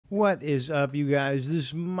What is up, you guys?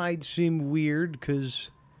 This might seem weird because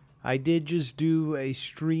I did just do a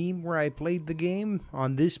stream where I played the game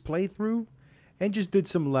on this playthrough and just did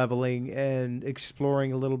some leveling and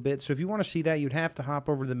exploring a little bit. So if you want to see that, you'd have to hop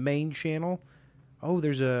over to the main channel. Oh,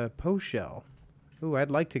 there's a post shell. Ooh,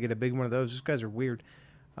 I'd like to get a big one of those. Those guys are weird.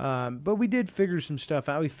 But we did figure some stuff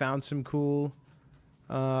out. We found some cool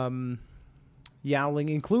Yaoling,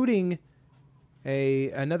 including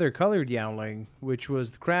another colored Yaoling, which was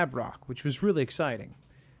the Crab Rock, which was really exciting.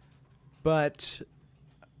 But,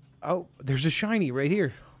 oh, there's a shiny right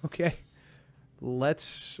here. Okay.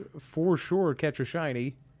 Let's, for sure, catch a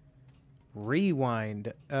shiny.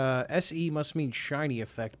 Rewind. SE must mean shiny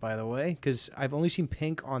effect, by the way, because I've only seen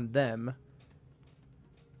pink on them.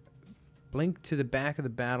 Blink to the back of the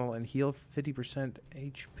battle and heal 50%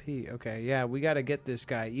 HP. Okay, yeah, we got to get this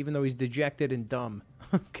guy, even though he's dejected and dumb.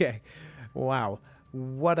 Okay. Wow.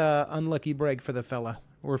 What a unlucky break for the fella.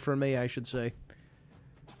 Or for me, I should say.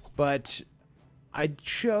 But I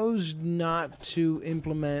chose not to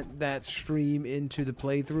implement that stream into the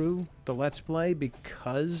playthrough, the Let's Play,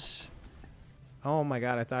 because... Oh my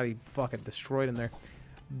god, I thought he fucking destroyed him there.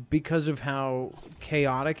 Because of how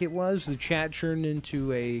chaotic it was, the chat turned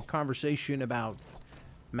into a conversation about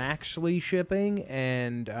Maxley shipping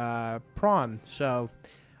and Prawn. So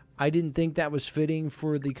I didn't think that was fitting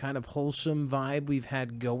for the kind of wholesome vibe we've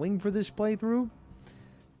had going for this playthrough.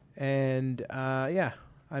 And yeah,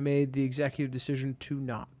 I made the executive decision to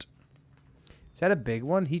not. Is that a big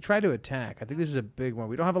one? He tried to attack. I think this is a big one.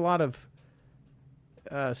 We don't have a lot of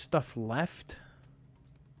stuff left.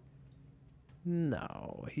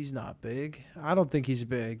 No, he's not big. I don't think he's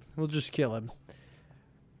big. We'll just kill him.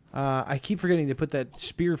 I keep forgetting to put that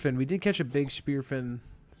spearfin. We did catch a big spearfin,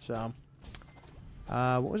 so...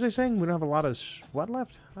 what was I saying? We don't have a lot of... What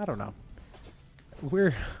left? I don't know.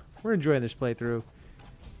 We're enjoying this playthrough.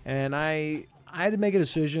 And I had to make a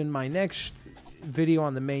decision. My next video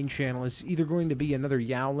on the main channel is either going to be another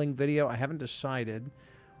Yaoling video. I haven't decided.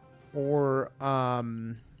 Or,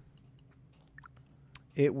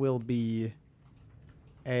 it will be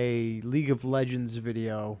a League of Legends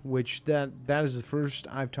video, which that is the first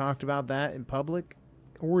I've talked about that in public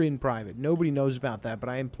or in private. Nobody knows about that, but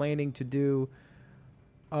I am planning to do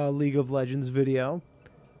a League of Legends video,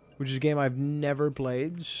 which is a game I've never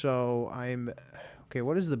played. So I'm okay.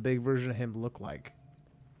 What does the big version of him look like?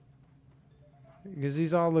 Because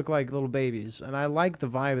these all look like little babies, and I like the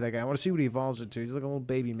vibe of that guy. I want to see what he evolves into. He's like a little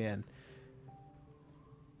baby man.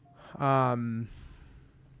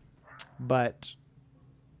 But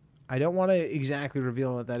I don't want to exactly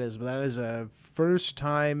reveal what that is, but that is a first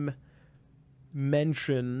time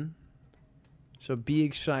mention. So be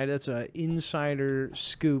excited. That's an insider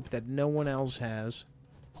scoop that no one else has.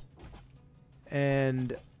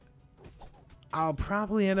 And I'll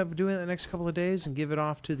probably end up doing it the next couple of days and give it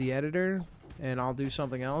off to the editor, and I'll do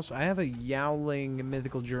something else. I have a Yaoling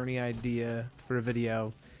Mythical Journey idea for a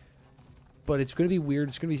video, but it's going to be weird.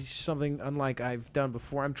 It's going to be something unlike I've done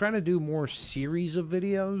before. I'm trying to do more series of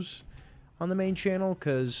videos on the main channel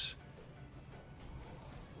because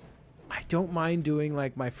I don't mind doing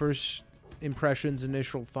like my first impressions,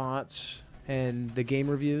 initial thoughts, and the game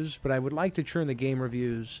reviews, but I would like to turn the game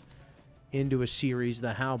reviews into a series,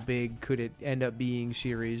 the how big could it end up being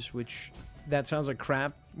series, which that sounds like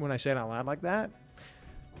crap when I say it out loud like that,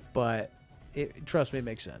 but trust me, it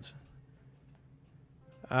makes sense.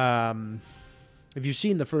 If you've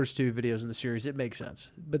seen the first two videos in the series, it makes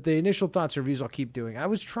sense. But the initial thoughts and reviews I'll keep doing. I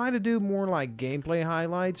was trying to do more like gameplay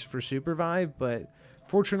highlights for Supervive, but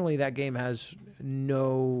fortunately that game has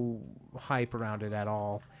no hype around it at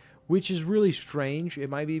all, which is really strange. It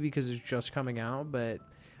might be because it's just coming out, but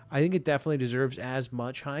I think it definitely deserves as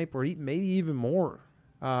much hype, or maybe even more,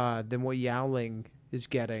 than what Yaoling is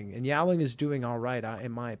getting. And Yaoling is doing all right,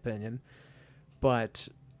 in my opinion. But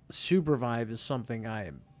Supervive is something I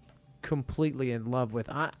am completely in love with.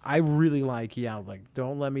 I really like Yaoling.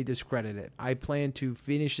 Don't let me discredit it. I plan to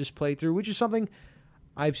finish this playthrough, which is something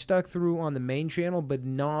I've stuck through on the main channel, but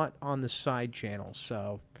not on the side channels.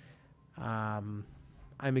 So, I'm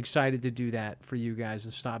excited to do that for you guys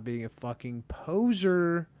and stop being a fucking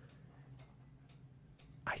poser.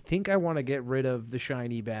 I think I want to get rid of the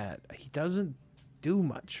shiny bat. He doesn't do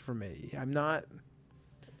much for me. I'm not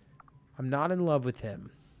in love with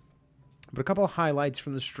him. But a couple of highlights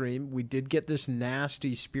from the stream. We did get this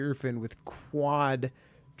nasty spearfin with quad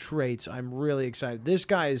traits. I'm really excited. This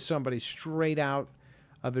guy is somebody straight out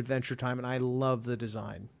of Adventure Time, and I love the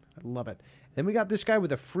design. I love it. Then we got this guy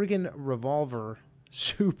with a friggin' revolver.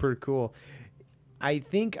 Super cool. I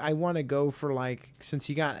think I want to go for, like, since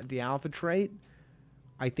he got the alpha trait,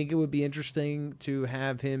 I think it would be interesting to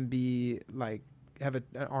have him be like have an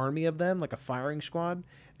army of them, like a firing squad.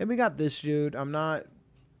 And we got this dude. I'm not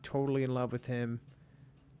totally in love with him.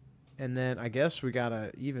 And then I guess we got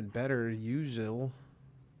a even better Uzil.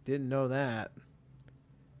 Didn't know that.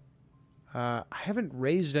 I haven't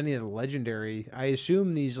raised any of the legendary. I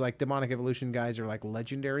assume these like demonic evolution guys are like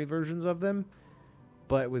legendary versions of them.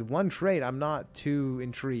 But with one trait, I'm not too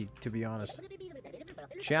intrigued, to be honest.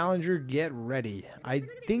 Challenger, get ready. I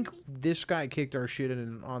think this guy kicked our shit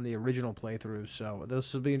in on the original playthrough, so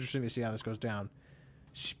this will be interesting to see how this goes down.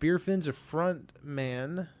 Spearfin's a front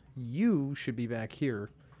man. You should be back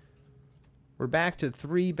here. We're back to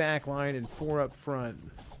 3 back line and 4 up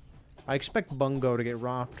front. I expect Bungo to get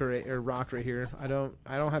rocked right here. I don't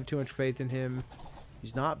have too much faith in him.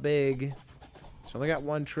 He's not big. He's only got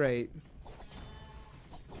 1 trait.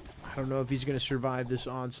 I don't know if he's going to survive this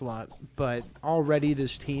onslaught, but already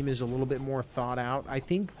this team is a little bit more thought out. I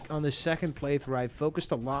think on the second playthrough, I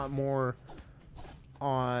focused a lot more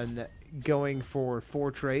on going for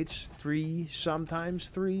 4 traits, 3, sometimes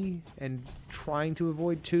 3, and trying to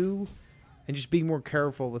avoid 2, and just being more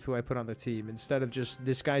careful with who I put on the team instead of just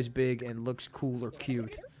this guy's big and looks cool or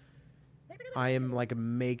cute. I am like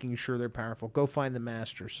making sure they're powerful. Go find the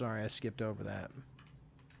master. Sorry, I skipped over that.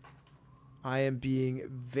 I am being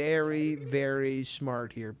very, very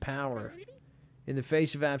smart here. Power. In the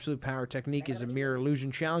face of absolute power, technique is a mere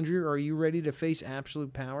illusion. Challenger, are you ready to face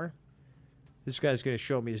absolute power? This guy's going to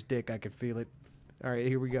show me his dick. I can feel it. All right,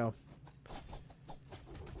 here we go.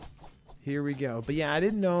 Here we go. But yeah, I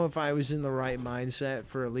didn't know if I was in the right mindset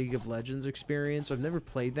for a League of Legends experience. I've never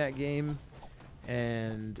played that game,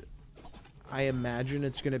 and I imagine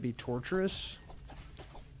it's going to be torturous.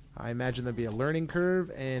 I imagine there'll be a learning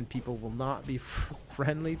curve, and people will not be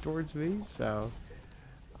friendly towards me, so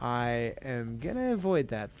I am going to avoid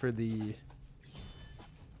that for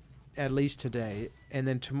at least today. And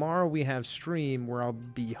then tomorrow we have stream where I'll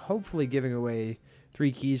be hopefully giving away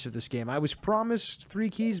 3 keys for this game. I was promised 3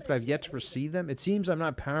 keys, but I've yet to receive them. It seems I'm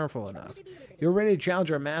not powerful enough. You're ready to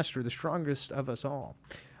challenge our master, the strongest of us all.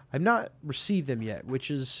 I've not received them yet,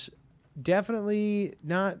 which is definitely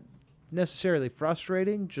not necessarily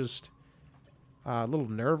frustrating, just a little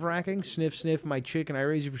nerve-wracking. Sniff, sniff, my chicken. I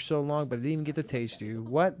raised you for so long, but I didn't even get to taste you.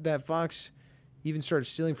 What? That fox even started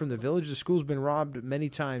stealing from the village? The school's been robbed many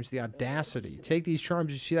times. The audacity. Take these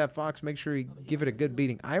charms. You see that fox? Make sure you give it a good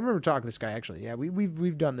beating. I remember talking to this guy, actually. Yeah,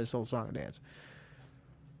 we've done this little song and dance.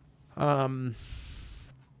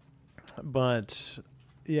 But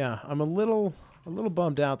yeah, I'm a little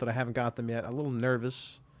bummed out that I haven't got them yet. A little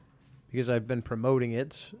nervous, because I've been promoting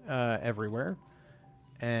it everywhere.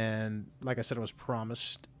 And like I said, I was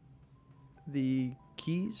promised the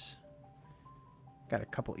keys. Got a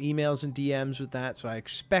couple emails and DMs with that, so I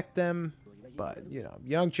expect them. But, you know,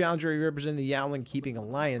 young challenger, you represent the Yaoling Keeping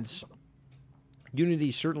Alliance.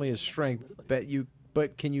 Unity certainly is strength,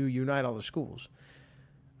 but can you unite all the schools?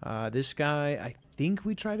 This guy, I think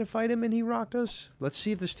we tried to fight him and he rocked us. Let's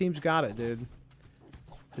see if this team's got it, dude.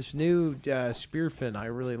 This new Spearfin I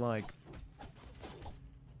really like.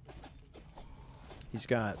 He's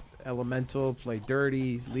got Elemental, Play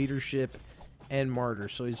Dirty, Leadership, and Martyr.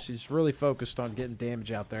 So he's really focused on getting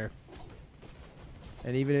damage out there.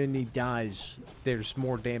 And even when he dies, there's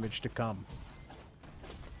more damage to come.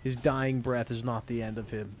 His dying breath is not the end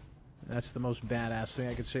of him. That's the most badass thing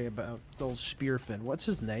I could say about the old Spearfin. What's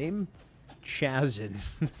his name? Chazin.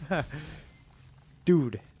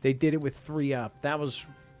 Dude, they did it with 3 up. That was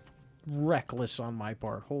reckless on my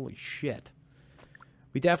part. Holy shit.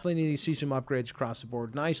 We definitely need to see some upgrades across the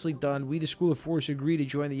board. Nicely done. We, the School of Force, agree to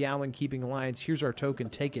join the Yaoling Keeping Alliance. Here's our token.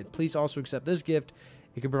 Take it. Please also accept this gift.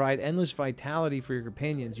 It can provide endless vitality for your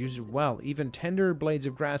companions. Use it well. Even tender blades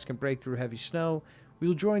of grass can break through heavy snow. We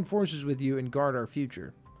will join forces with you and guard our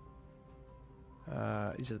future.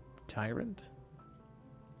 Is it Tyrant?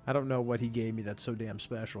 I don't know what he gave me that's so damn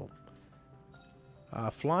special.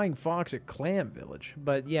 Flying Fox at Clam Village.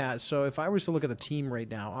 But yeah, so if I was to look at the team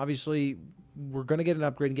right now, obviously we're going to get an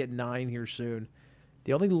upgrade and get 9 here soon.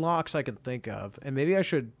 The only locks I can think of, and maybe I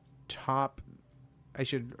should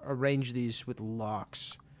arrange these with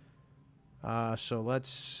locks. So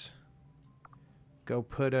let's go.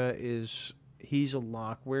 He's a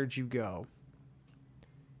lock. Where'd you go?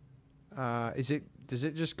 Does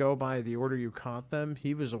it just go by the order you caught them?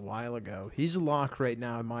 He was a while ago. He's a lock right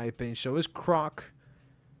now, in my opinion. So is Croc.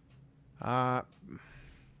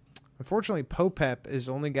 Unfortunately, Popep has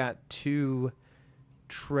only got 2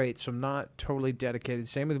 traits, so I'm not totally dedicated.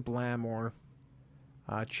 Same with Blamore.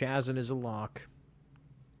 Chazin is a lock.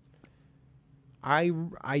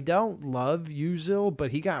 I don't love Uzil,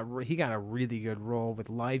 but he got a really good roll with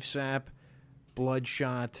Life Sap,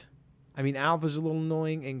 Bloodshot. I mean, Alpha's a little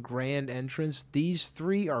annoying, and Grand Entrance. These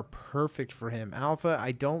three are perfect for him. Alpha,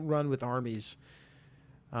 I don't run with armies.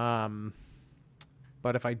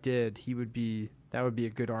 But if I did, that would be a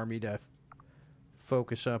good army to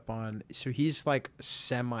focus up on. So he's like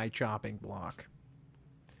semi-chopping block.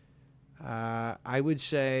 I would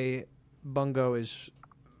say Bungo is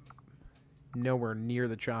nowhere near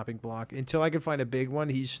the chopping block. Until I can find a big one,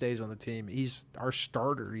 he stays on the team. He's our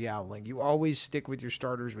starter, Yaoling. You always stick with your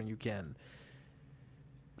starters when you can.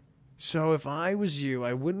 So if I was you,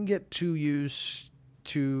 I wouldn't get too used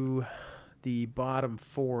to the bottom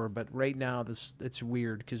four, but right now it's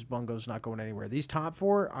weird because Bungo's not going anywhere. These top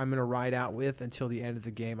four, I'm going to ride out with until the end of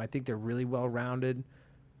the game. I think they're really well-rounded.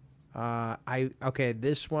 Okay,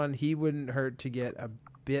 this one, he wouldn't hurt to get a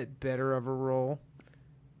bit better of a roll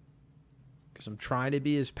because I'm trying to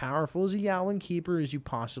be as powerful as a Yaoling Keeper as you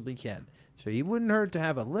possibly can. So he wouldn't hurt to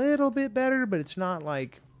have a little bit better, but it's not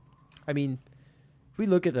like... I mean, if we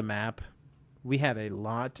look at the map, we have a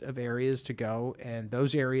lot of areas to go, and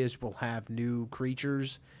those areas will have new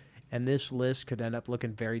creatures, and this list could end up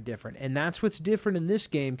looking very different. And that's what's different in this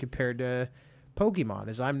game compared to Pokemon,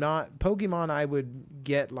 is Pokemon I would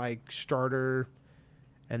get like starter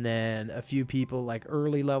and then a few people like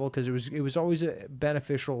early level because it was always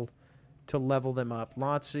beneficial to level them up.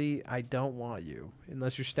 Lotsie, I don't want you.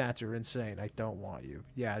 Unless your stats are insane, I don't want you.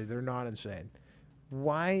 Yeah, they're not insane.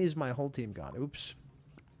 Why is my whole team gone? Oops.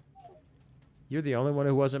 You're the only one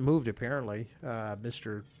who wasn't moved, apparently,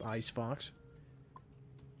 Mr. Ice Fox.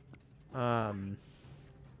 And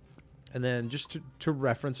then just to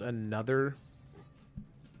reference another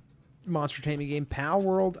monster taming game, Pal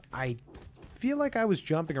World, I feel like I was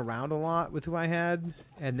jumping around a lot with who I had.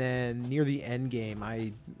 And then near the end game,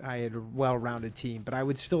 I had a well-rounded team. But I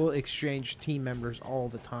would still exchange team members all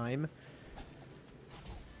the time.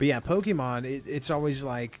 But yeah, Pokemon, it's always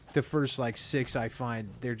like the first like 6 I find,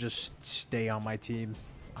 they're just stay on my team.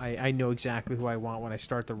 I know exactly who I want when I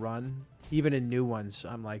start the run. Even in new ones,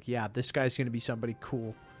 I'm like, yeah, this guy's going to be somebody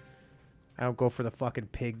cool. I don't go for the fucking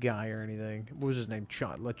pig guy or anything. What was his name?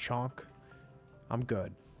 LeChonk? I'm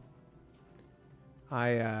good.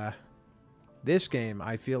 This game,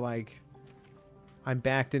 I feel like I'm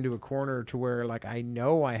backed into a corner to where like I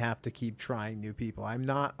know I have to keep trying new people. I'm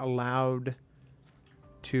not allowed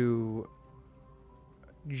to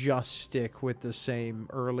just stick with the same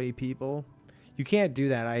early people. You can't do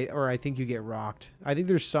that, I think you get rocked. I think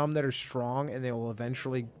there's some that are strong and they will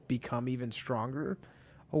eventually become even stronger.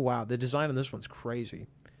 Oh wow, the design on this one's crazy.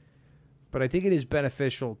 But I think it is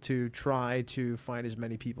beneficial to try to find as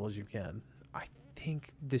many people as you can. I think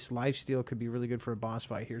this lifesteal could be really good for a boss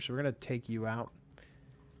fight here, so we're going to take you out.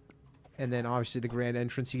 And then obviously the Grand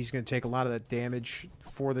Entrance, he's going to take a lot of that damage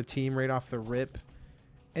for the team right off the rip.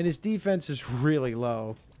 And his defense is really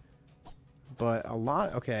low. But a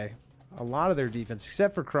lot of their defense,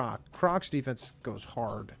 except for Croc. Croc's defense goes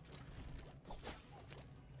hard.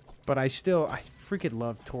 But I freaking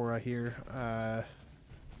love Tora here.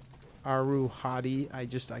 Aru Hadi, I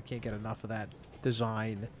can't get enough of that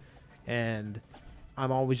design. And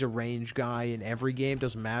I'm always a range guy in every game.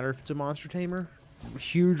 Doesn't matter if it's a monster tamer.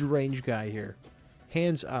 Huge range guy here.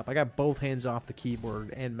 Hands up. I got both hands off the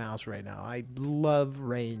keyboard and mouse right now. I love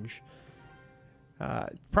range.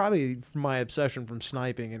 Probably my obsession from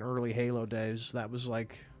sniping in early Halo days. That was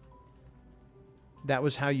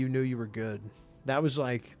how you knew you were good. That's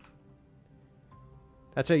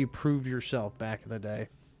how you proved yourself back in the day.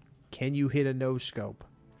 Can you hit a no-scope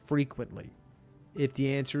frequently? If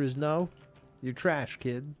the answer is no, you're trash,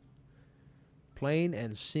 kid. Plain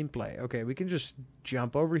and simple. Okay, we can just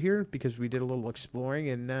jump over here because we did a little exploring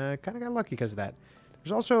and kind of got lucky because of that.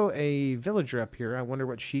 There's also a villager up here. I wonder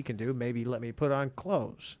what she can do. Maybe let me put on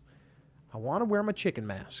clothes. I want to wear my chicken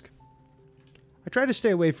mask. I try to stay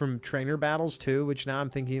away from trainer battles too, which now I'm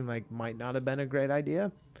thinking like might not have been a great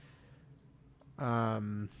idea.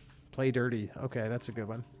 Play dirty. Okay, that's a good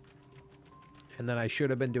one. And then I should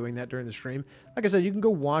have been doing that during the stream. Like I said, you can go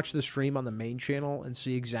watch the stream on the main channel and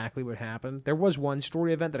see exactly what happened. There was one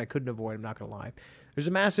story event that I couldn't avoid, I'm not going to lie. There's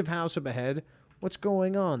a massive house up ahead. What's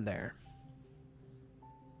going on there?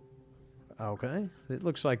 Okay. It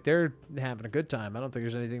looks like they're having a good time. I don't think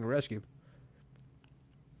there's anything to rescue.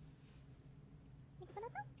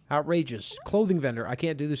 Outrageous. Clothing vendor. I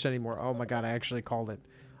can't do this anymore. Oh my god, I actually called it.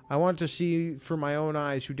 I want to see for my own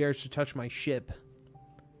eyes who dares to touch my ship.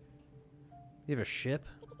 You have a ship?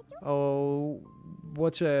 Oh,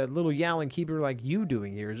 what's a little Yaoling Keeper like you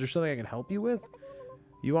doing here? Is there something I can help you with?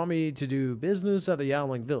 You want me to do business at the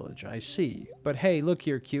Yaoling village, I see. But hey, look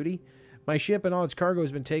here, cutie. My ship and all its cargo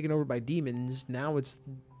has been taken over by demons. Now's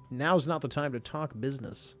not the time to talk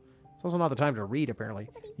business. It's also not the time to read, apparently.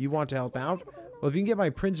 You want to help out? Well, if you can get my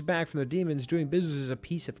prince back from the demons, doing business is a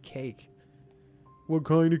piece of cake. What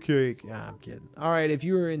kind of cake? Ah, I'm kidding. Alright, if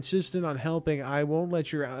you are insistent on helping, I won't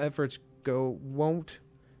let your efforts go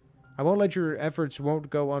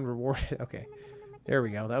unrewarded. Okay. There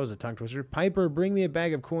we go. That was a tongue twister. Piper, bring me a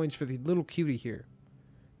bag of coins for the little cutie here.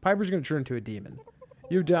 Piper's going to turn into a demon.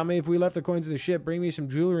 You dummy, if we left the coins in the ship, bring me some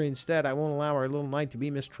jewelry instead. I won't allow our little knight to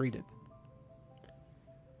be mistreated.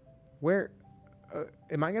 Where...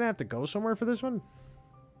 am I going to have to go somewhere for this one?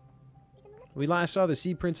 We last saw the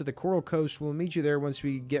sea prince at the Coral Coast. We'll meet you there once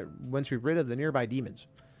we're rid of the nearby demons.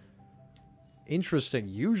 Interesting.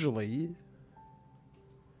 Usually,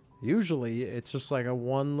 it's just like a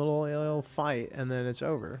one little fight, and then it's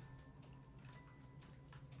over.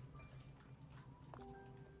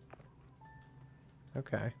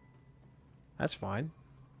 Okay. That's fine.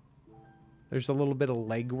 There's a little bit of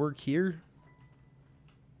legwork here.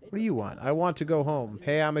 What do you want? I want to go home.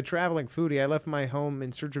 Hey, I'm a traveling foodie. I left my home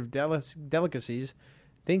in search of delicacies,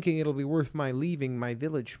 thinking it'll be worth my leaving my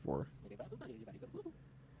village for.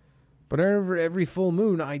 But every full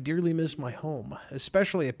moon, I dearly miss my home,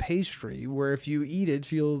 especially a pastry, where if you eat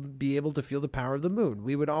it, you'll be able to feel the power of the moon.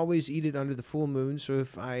 We would always eat it under the full moon, so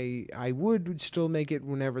if I would still make it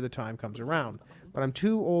whenever the time comes around. But I'm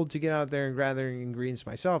too old to get out there and gathering ingredients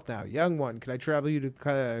myself now. Young one, could I travel you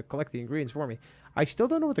to collect the ingredients for me? I still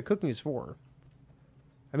don't know what the cooking is for.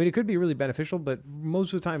 I mean, it could be really beneficial, but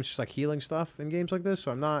most of the time it's just like healing stuff in games like this,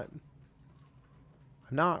 so I'm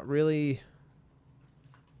not really...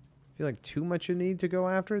 feel like too much a need to go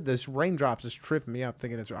after. This raindrops is tripping me up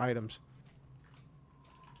thinking it's items.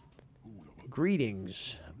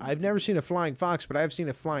 Greetings. I've never seen a flying fox, but I've seen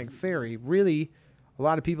a flying fairy. Really, a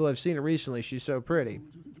lot of people have seen it recently. She's so pretty.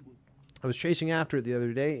 I was chasing after it the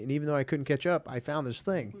other day, and even though I couldn't catch up, I found this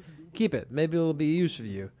thing. Keep it. Maybe it'll be use of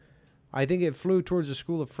you. I think it flew towards the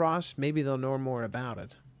School of Frost. Maybe they'll know more about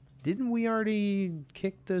it. Didn't we already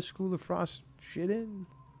kick the School of Frost shit in?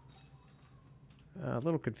 A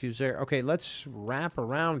little confused there. Okay, let's wrap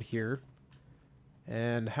around here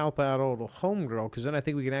and help out old homegirl, because then I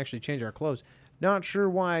think we can actually change our clothes. Not sure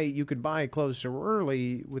why you could buy clothes so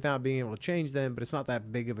early without being able to change them, but it's not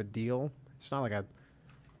that big of a deal. It's not like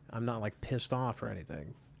I'm not like pissed off or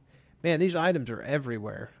anything. Man, these items are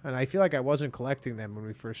everywhere, and I feel like I wasn't collecting them when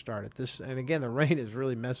we first started. This, and again, the rain is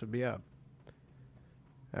really messing me up.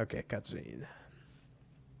 Okay, cutscene.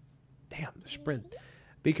 Damn, the sprint.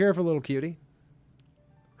 Be careful, little cutie.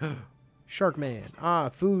 Shark Man. Ah,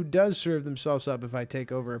 food does serve themselves up if I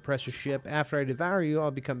take over a precious ship. After I devour you, I'll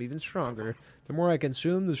become even stronger. The more I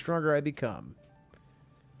consume, the stronger I become.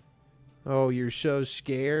 Oh, you're so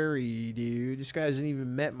scary, dude. This guy hasn't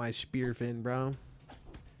even met my spear fin, bro.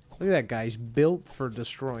 Look at that guy. He's built for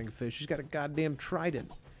destroying fish. He's got a goddamn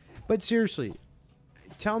trident. But seriously,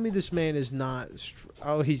 tell me this man is not...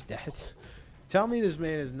 oh, he's dead. Tell me this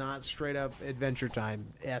man is not straight up Adventure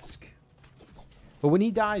Time-esque. But when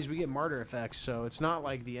he dies, we get martyr effects, so it's not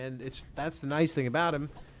like the end. That's the nice thing about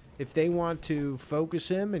him. If they want to focus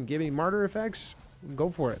him and give me martyr effects,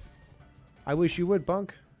 go for it. I wish you would,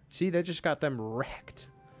 punk. See, that just got them wrecked.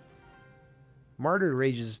 Martyr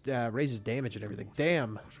raises damage and everything.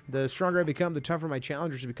 Damn. The stronger I become, the tougher my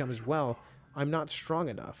challengers become as well. I'm not strong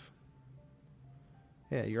enough.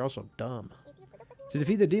 Yeah, you're also dumb. To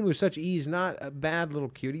defeat the demon with such ease, not a bad little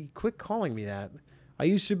cutie. Quit calling me that. I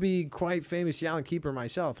used to be quite famous Yaoling keeper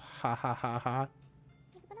myself. Ha ha ha ha.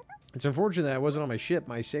 It's unfortunate that I wasn't on my ship.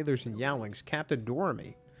 My sailors and Yaolings kept adoring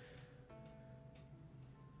me.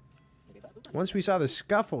 Once we saw the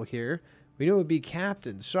scuffle here, we knew it would be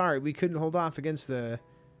Captain. Sorry, we couldn't hold off against the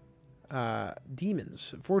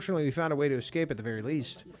demons. Fortunately, we found a way to escape at the very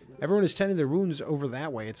least. Everyone is tending their wounds over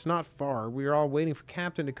that way. It's not far. We are all waiting for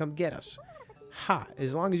Captain to come get us. Ha!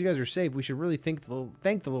 As long as you guys are safe, we should really thank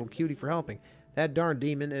the little cutie for helping. That darn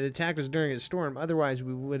demon, it attacked us during a storm. Otherwise,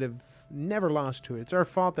 we would have never lost to it. It's our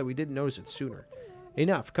fault that we didn't notice it sooner.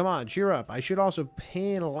 Enough. Come on, cheer up. I should also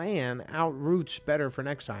plan out routes better for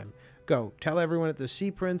next time. Go. Tell everyone that the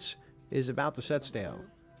Sea Prince is about to set sail.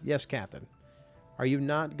 Yes, Captain. Are you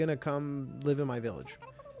not going to come live in my village?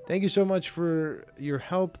 Thank you so much for your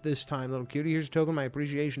help this time, little cutie. Here's a token of my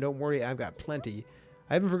appreciation. Don't worry, I've got plenty.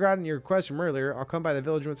 I haven't forgotten your request from earlier. I'll come by the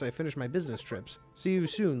village once I finish my business trips. See you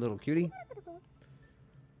soon, little cutie.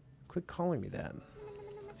 Quit calling me that.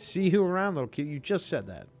 See you around, little cutie. You just said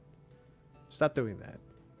that. Stop doing that.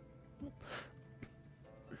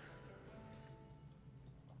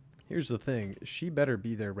 Here's the thing. She better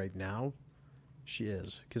be there right now. She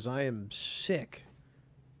is. Because I am sick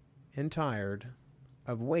and tired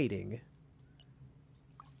of waiting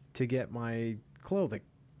to get my clothing.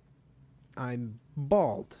 I'm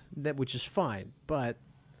bald, which is fine, but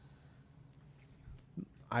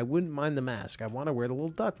I wouldn't mind the mask. I want to wear the little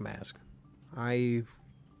duck mask. I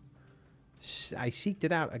seeked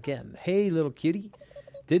it out again. Hey, little kitty.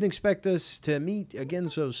 Didn't expect us to meet again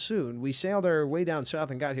so soon. We sailed our way down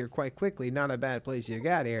south and got here quite quickly. Not a bad place you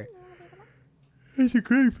got here. It's a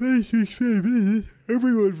great place to expand business.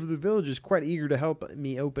 Everyone from the village is quite eager to help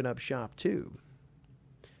me open up shop, too.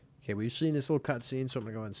 Okay, we've seen this little cutscene, so I'm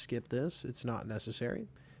going to go and skip this. It's not necessary.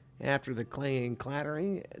 After the clanging,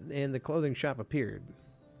 clattering, and the clothing shop appeared.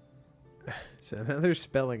 So another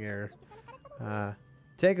spelling error.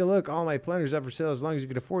 Take a look. All my plunder's up for sale. As long as you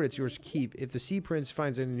can afford it, it's yours to keep. If the Sea Prince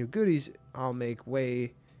finds any new goodies, I'll make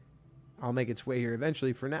its way here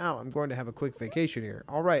eventually. For now, I'm going to have a quick vacation here.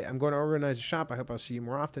 All right, I'm going to organize a shop. I hope I'll see you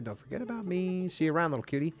more often. Don't forget about me. See you around, little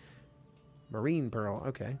cutie. Marine pearl.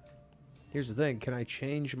 Okay. Here's the thing. Can I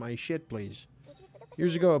change my shit, please?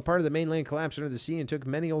 Years ago, a part of the mainland collapsed under the sea and took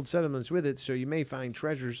many old settlements with it, so you may find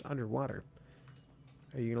treasures underwater.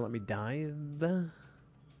 Are you going to let me dive?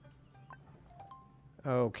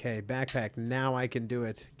 Okay, backpack. Now I can do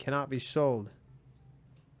it. Cannot be sold.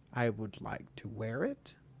 I would like to wear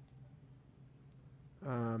it.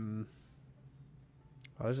 Oh,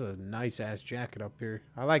 this is a nice-ass jacket up here.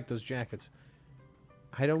 I like those jackets.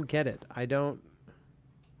 I don't get it. I don't...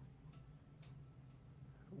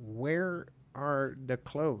 Where are the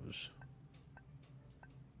clothes?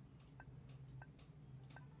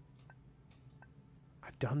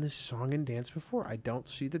 I've done this song and dance before. I don't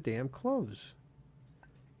see the damn clothes.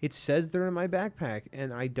 It says they're in my backpack,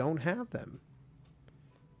 and I don't have them.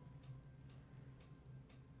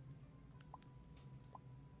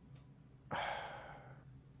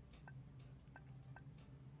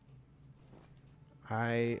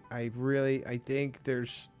 I think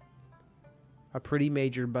there's a pretty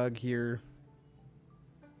major bug here.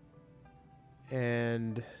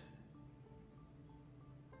 And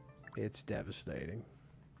it's devastating.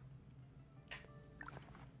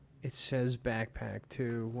 It says backpack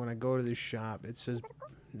too. When I go to the shop, it says,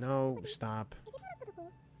 no, stop.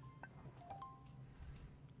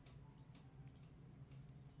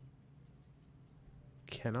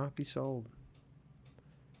 Cannot be sold.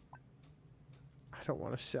 I don't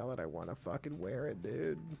want to sell it. I want to fucking wear it,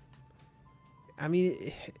 dude. I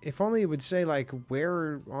mean, if only it would say, like,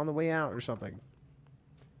 wear on the way out or something.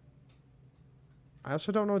 I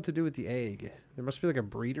also don't know what to do with the egg. There must be, like, a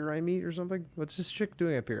breeder I meet or something. What's this chick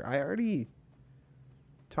doing up here? I already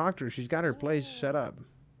talked to her. She's got her place set up.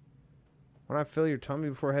 Why not fill your tummy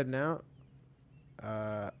before heading out?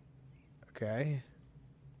 Okay.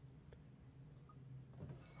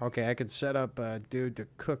 Okay, I could set up a dude to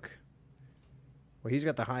cook. Well, he's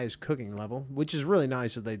got the highest cooking level, which is really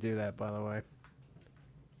nice that they do that, by the way.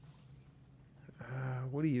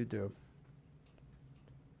 What do you do?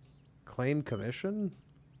 Claim commission?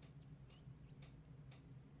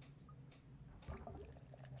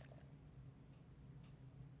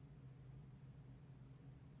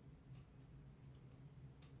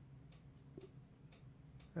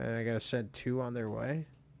 And I gotta send 2 on their way.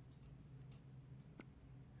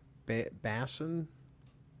 Bassin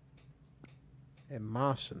and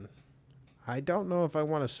Mawson. I don't know if I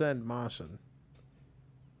want to send Mawson,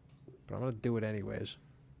 but I'm gonna do it anyways.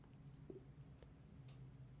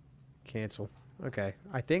 Cancel. Okay,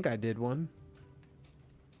 I think I did one.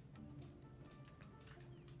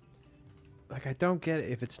 Like, I don't get it.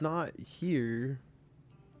 If it's not here,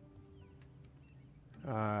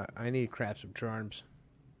 I need to craft some charms.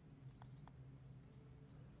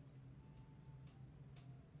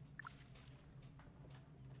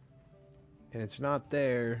 And it's not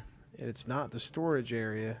there, and it's not the storage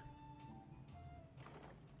area.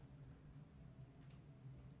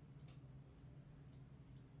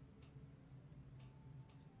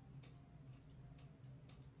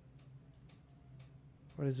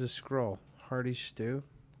 What is this scroll? Hearty stew?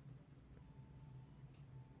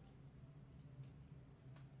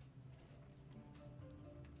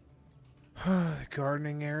 The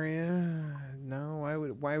gardening area? No,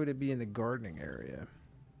 why would it be in the gardening area?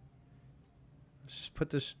 Let's just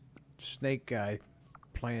put this snake guy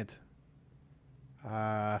plant.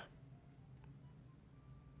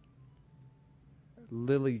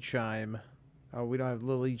 Lily chime. Oh, we don't have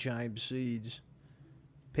lily chime seeds.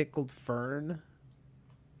 Pickled fern.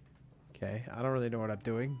 Okay, I don't really know what I'm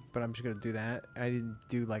doing, but I'm just gonna do that. I didn't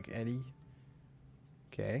do like any.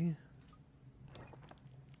 Okay.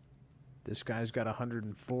 This guy's got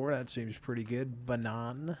 104. That seems pretty good.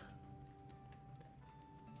 Banan.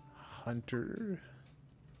 Hunter.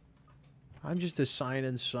 I'm just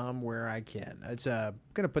assigning some where I can. It's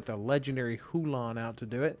gonna put the legendary Hulan out to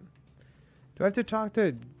do it. Do I have to talk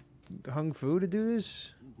to Hung Fu to do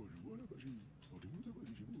this?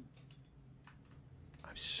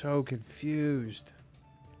 I'm so confused.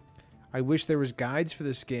 I wish there was guides for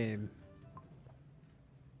this game.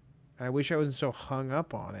 I wish I wasn't so hung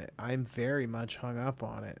up on it. I'm very much hung up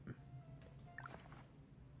on it.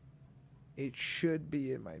 It should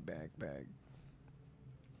be in my backpack.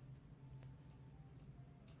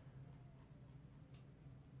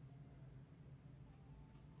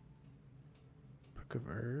 Book of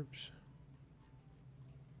Herbs.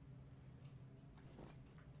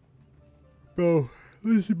 Bro,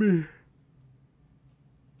 listen to me.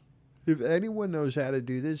 If anyone knows how to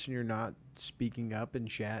do this and you're not speaking up in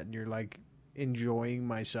chat and you're like enjoying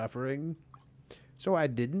my suffering. So I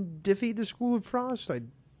didn't defeat the School of Frost. I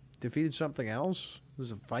defeated something else. It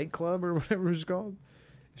was a Fight Club or whatever it was called.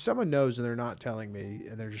 If someone knows and they're not telling me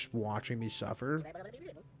and they're just watching me suffer.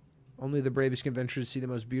 Only the bravest can venture to see the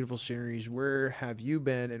most beautiful sceneries. Where have you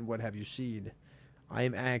been and what have you seen? I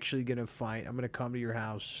am actually going to fight. I'm going to come to your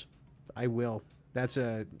house. I will.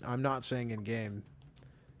 I'm not saying in game.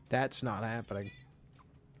 That's not happening.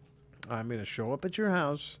 I'm going to show up at your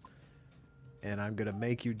house, and I'm going to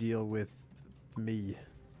make you deal with me.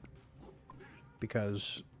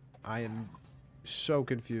 Because I am so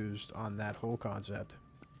confused on that whole concept.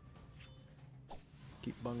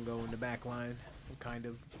 Keep Bungo in the back line, kind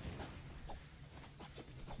of.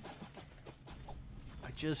 I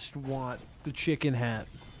just want the chicken hat.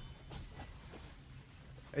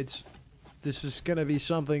 This is going to be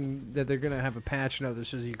something that they're going to have a patch note that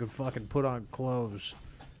says you can fucking put on clothes.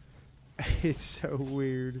 It's so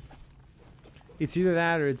weird. It's either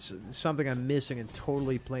that or it's something I'm missing in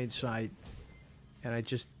totally plain sight. And I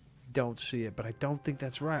just don't see it. But I don't think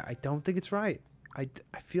that's right. I don't think it's right. I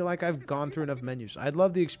feel like I've gone through enough menus. I'd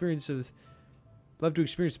love the experience of... Love to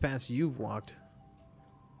experience the paths you've walked.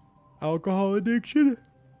 Alcohol addiction?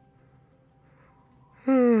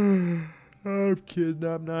 I'm kidding.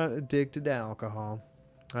 I'm not addicted to alcohol.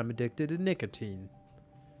 I'm addicted to nicotine.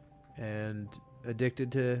 And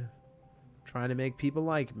addicted to trying to make people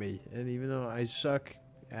like me. And even though I suck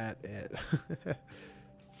at it.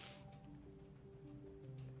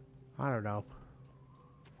 I don't know.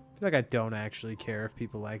 I feel like I don't actually care if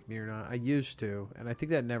people like me or not. I used to. And I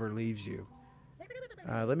think that never leaves you.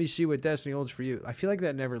 Let me see what Destiny holds for you. I feel like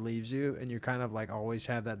that never leaves you. And you kind of like always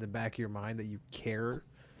have that in the back of your mind that you care.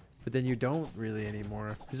 But then you don't really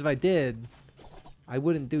anymore. Because if I did, I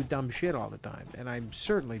wouldn't do dumb shit all the time. And I'm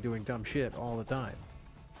certainly doing dumb shit all the time.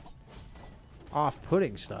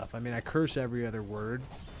 Off-putting stuff. I mean, I curse every other word.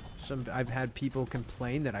 I've had people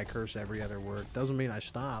complain that I curse every other word. Doesn't mean I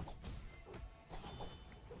stop.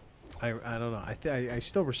 I don't know. I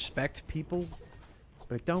still respect people.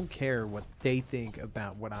 But I don't care what they think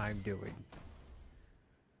about what I'm doing.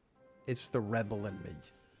 It's the rebel in me.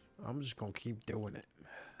 I'm just going to keep doing it.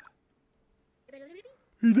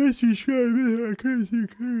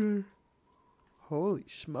 Holy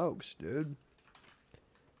smokes, dude.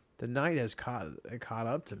 The night has caught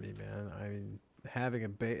up to me, man. I mean, having a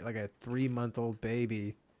 3-month-old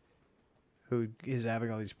baby who is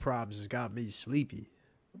having all these problems has got me sleepy.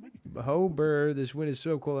 Oh, Burr, this wind is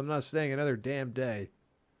so cold. I'm not staying another damn day.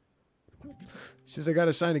 Since I got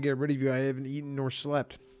a sign to get rid of you, I haven't eaten nor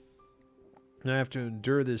slept. I have to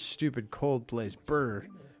endure this stupid cold place. Burr.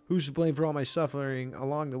 Who's to blame for all my suffering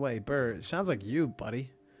along the way? Burr, it sounds like you,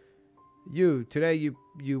 buddy. You, today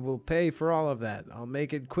you will pay for all of that. I'll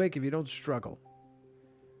make it quick if you don't struggle.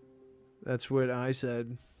 That's what I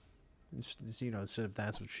said. You know, instead of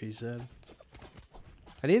that's what she said.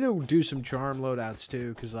 I need to do some charm loadouts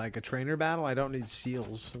too, because like a trainer battle, I don't need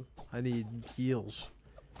seals. I need heals.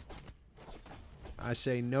 I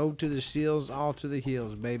say no to the seals, all to the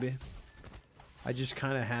heals, baby. I just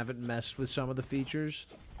kind of haven't messed with some of the features.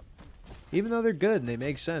 Even though they're good and they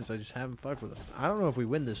make sense, I just haven't fucked with them. I don't know if we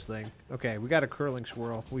win this thing. Okay, we got a curling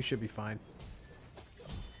swirl. We should be fine.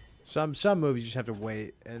 Some moves you just have to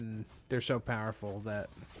wait, and they're so powerful that...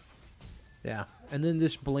 Yeah. And then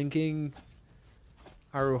this blinking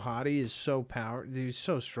Aruhati is so powerful. He's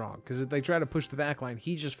so strong. Because if they try to push the back line,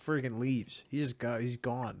 he just freaking leaves. He's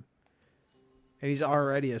gone. And he's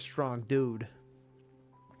already a strong dude.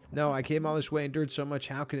 No, I came all this way, endured so much.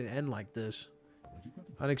 How can it end like this?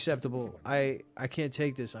 Unacceptable. I can't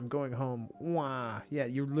take this. I'm going home. Wah. Yeah,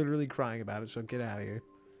 you're literally crying about it, so get out of here.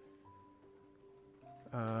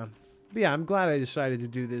 But yeah, I'm glad I decided to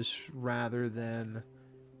do this rather than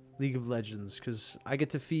League of Legends, because I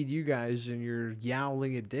get to feed you guys in your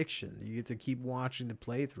Yaoling addiction. You get to keep watching the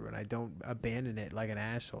playthrough, and I don't abandon it like an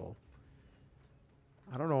asshole.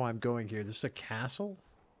 I don't know why I'm going here. This is a castle?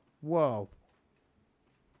 Whoa.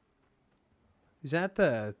 Is that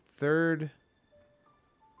the third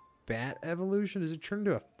bat evolution? Does it turn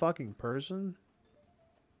into a fucking person?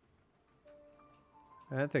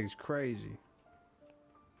 That thing's crazy.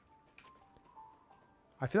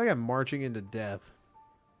 I feel like I'm marching into death.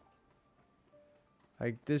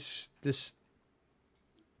 Like, this...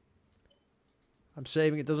 I'm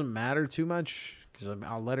saving it doesn't matter too much, because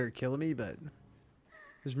I'll let her kill me, but...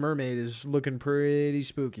 This mermaid is looking pretty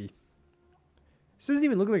spooky. This doesn't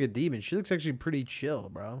even look like a demon. She looks actually pretty chill,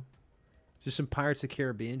 bro. Just some Pirates of the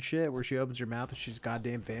Caribbean shit, where she opens her mouth and she's a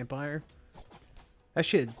goddamn vampire. That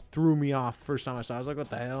shit threw me off first time I saw it. I was like, what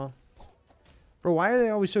the hell? Bro, why are they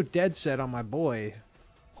always so dead set on my boy?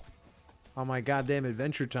 On my goddamn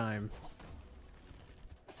Adventure Time.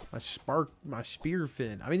 My spear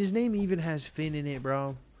fin. I mean, his name even has fin in it,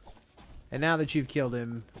 bro. And now that you've killed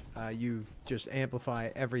him, you just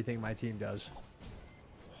amplify everything my team does.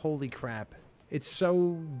 Holy crap. It's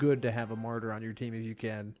so good to have a martyr on your team if you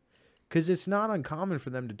can. Because it's not uncommon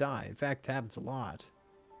for them to die. In fact, it happens a lot.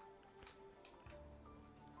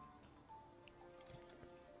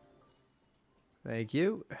 Thank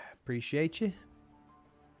you. Appreciate you.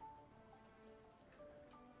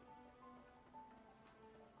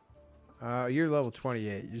 You're level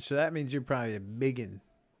 28, so that means you're probably a biggin.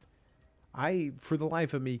 I, for the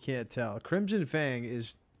life of me, can't tell. Crimson Fang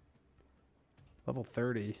is level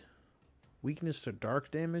 30. Weakness to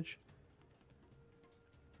dark damage.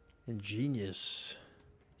 Ingenious.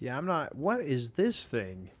 Yeah, I'm not... What is this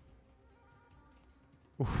thing?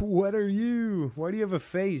 What are you? Why do you have a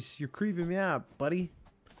face? You're creeping me out, buddy.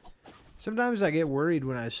 Sometimes I get worried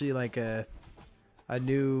when I see, like, a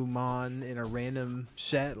new Mon in a random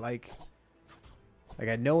set, like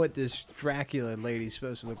I know what this Dracula lady's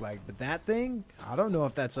supposed to look like, but that thing, I don't know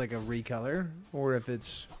if that's like a recolor or if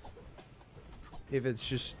it's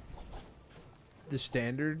just the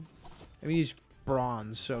standard. I mean, he's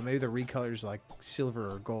bronze, so maybe the recolor's like silver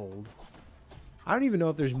or gold. I don't even know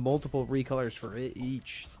if there's multiple recolors for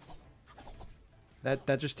each.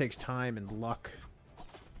 That just takes time and luck.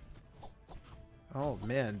 Oh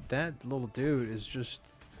man, that little dude is just...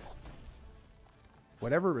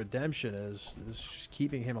 Whatever redemption is just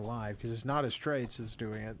keeping him alive, because it's not his traits that's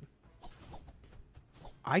doing it.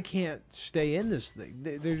 I can't stay in this thing.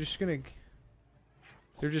 They're just gonna...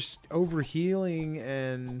 They're just overhealing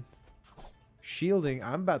and shielding.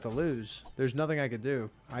 I'm about to lose. There's nothing I could do.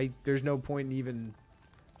 There's no point in even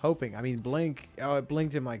hoping. I mean, blink. Oh, it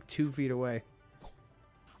blinked him like 2 feet away.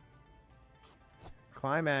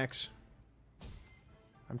 Climax.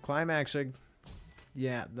 I'm climaxing.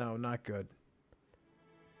 Yeah, no, not good.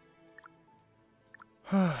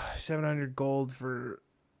 700 gold for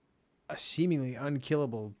a seemingly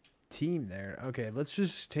unkillable team there. Okay, let's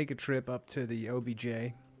just take a trip up to the OBJ.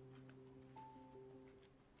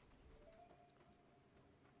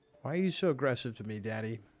 Why are you so aggressive to me,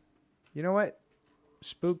 Daddy? You know what?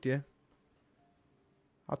 Spooked you.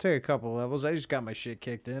 I'll take a couple levels. I just got my shit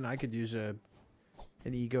kicked in. I could use an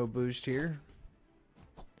ego boost here.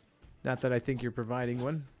 Not that I think you're providing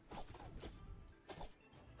one.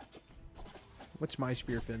 What's my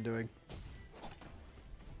spearfin doing?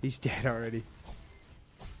 He's dead already.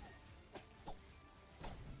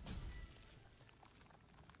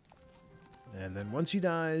 And then once he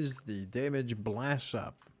dies, the damage blasts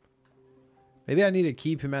up. Maybe I need to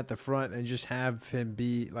keep him at the front and just have him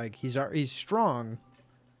be like he's strong,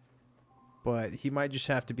 but he might just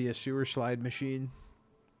have to be a sewer slide machine.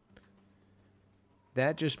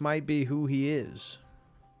 That just might be who he is.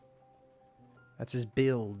 That's his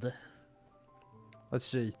build. Let's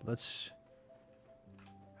see.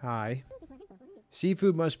 Hi.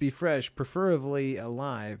 Seafood must be fresh, preferably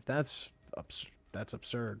alive. That's absurd.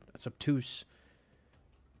 That's obtuse.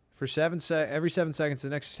 For every 7 seconds, the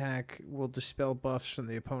next attack will dispel buffs from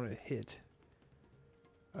the opponent hit.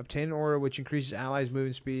 Obtain an aura which increases allies'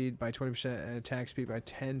 movement speed by 20% and attack speed by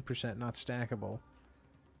 10%, not stackable.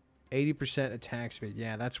 80% attack speed.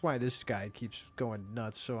 Yeah, that's why this guy keeps going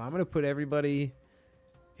nuts. So I'm going to put everybody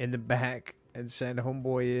in the back and send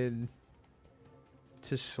homeboy in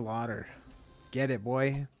to slaughter. Get it,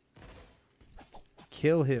 boy.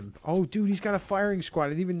 Kill him. Oh, dude, he's got a firing squad. I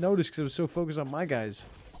didn't even notice because I was so focused on my guys.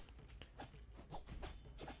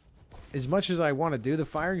 As much as I want to do the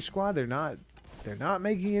firing squad, they're not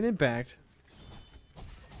making an impact.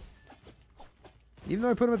 Even though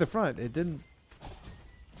I put him at the front, they didn't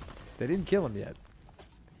kill him yet.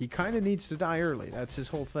 He kind of needs to die early. That's his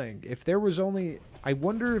whole thing. If there was only... I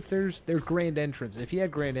wonder if there's grand entrance. If he had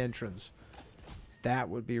grand entrance, that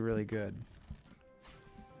would be really good.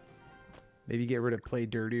 Maybe get rid of play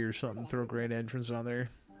dirty or something. Throw grand entrance on there.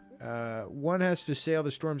 One has to sail the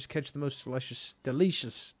storms, catch the most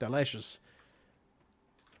delicious.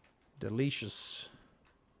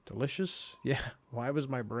 Yeah. Why was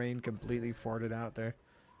my brain completely farted out there?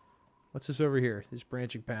 What's this over here? This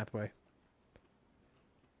branching pathway.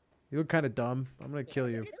 You look kind of dumb. I'm going to kill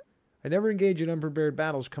you. I never engage in unprepared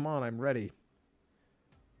battles. Come on, I'm ready.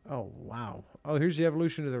 Oh, wow. Oh, here's the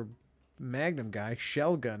evolution of the Magnum guy.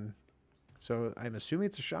 Shell gun. So, I'm assuming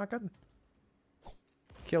it's a shotgun?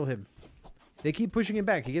 Kill him. They keep pushing him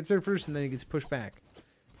back. He gets there first and then he gets pushed back.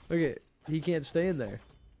 Look at... He can't stay in there.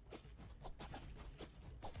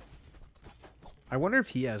 I wonder if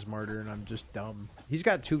he has Martyr and I'm just dumb. He's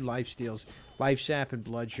got 2 life steals. Life Sap and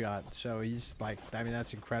Bloodshot. So he's like, I mean,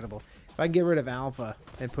 that's incredible. If I can get rid of Alpha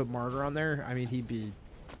and put Martyr on there, I mean, he'd be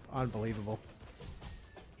unbelievable.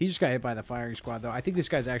 He just got hit by the firing squad, though. I think this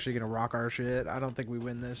guy's actually going to rock our shit. I don't think we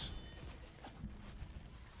win this.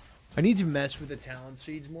 I need to mess with the talent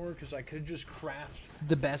seeds more because I could just craft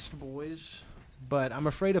the best boys. But I'm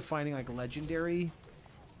afraid of finding, like, legendary...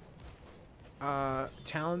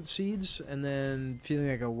 talent seeds and then feeling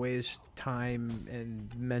like a waste time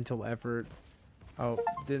and mental effort. Oh,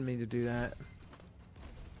 didn't mean to do that.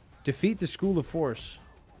 Defeat the School of Force.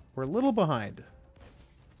 We're a little behind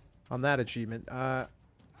on that achievement.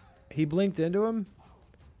 He blinked into him.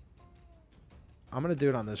 I'm gonna do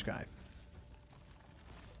it on this guy.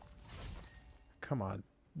 Come on.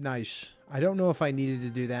 Nice. I don't know if I needed to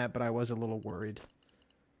do that, but I was a little worried.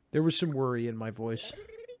 There was some worry in my voice.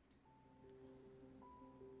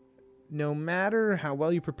 No matter how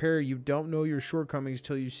well you prepare, you don't know your shortcomings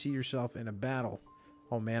till you see yourself in a battle.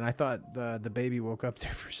 Oh man, I thought the baby woke up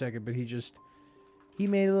there for a second, but he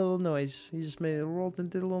made a little noise. He just rolled and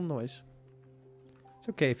did a little noise. It's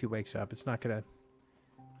okay if he wakes up. It's not gonna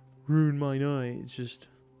ruin my night. It's just,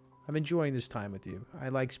 I'm enjoying this time with you. I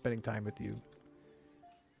like spending time with you.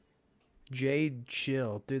 Jade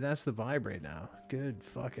Chill. Dude, that's the vibe right now. Good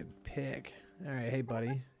fucking pick. Alright, hey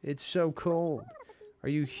buddy. It's so cold. Are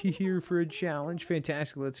you here for a challenge?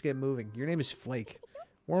 Fantastic, let's get moving. Your name is Flake.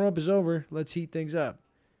 Warm-up is over. Let's heat things up.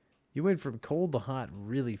 You went from cold to hot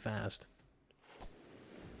really fast.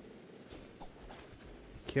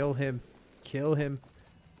 Kill him. Kill him.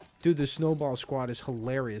 Dude, the snowball squad is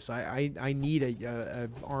hilarious. I need a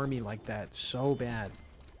army like that so bad.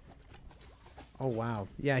 Oh, wow.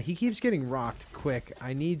 Yeah, he keeps getting rocked quick.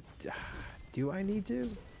 I need... Do I need to?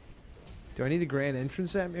 Do I need a grand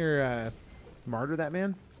entrance at me? Or, martyr that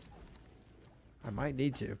man? I might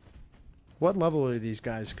need to. What level are these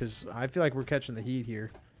guys? Because I feel like we're catching the heat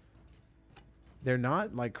here. They're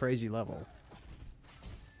not, like, crazy level.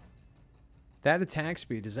 That attack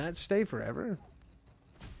speed, does that stay forever?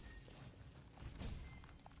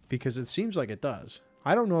 Because it seems like it does.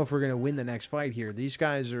 I don't know if we're going to win the next fight here. These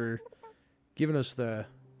guys are giving us the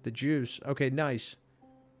juice. Okay, nice.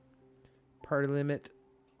 Party limit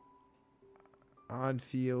on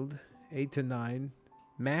field 8 to 9.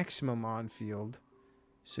 Maximum on field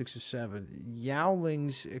 6 to 7.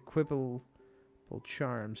 Yaoling's equipable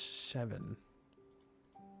charms 7.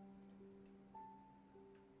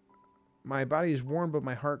 My body is warm, but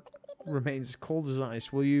my heart remains cold as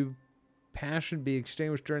ice. Will you passion be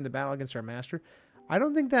extinguished during the battle against our master? I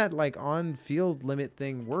don't think that like on field limit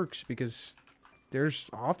thing works because there's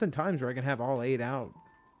often times where I can have all 8 out.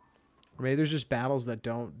 Or maybe there's just battles that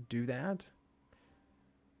don't do that.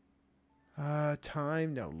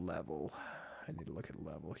 Time, no, level. I need to look at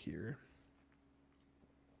level here.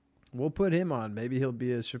 We'll put him on. Maybe he'll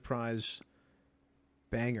be a surprise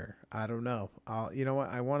banger. I don't know. You know what?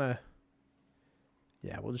 I want to...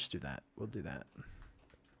 Yeah, we'll just do that. We'll do that.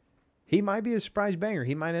 He might be a surprise banger.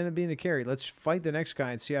 He might end up being the carry. Let's fight the next guy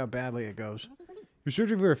and see how badly it goes. You're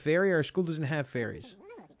searching for a fairy? Our school doesn't have fairies.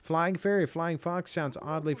 Flying fairy, flying fox sounds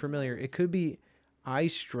oddly familiar. It could be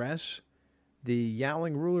Ice Stress, the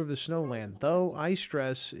Yaoling ruler of the Snowland. Though Ice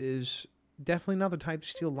Stress is definitely not the type to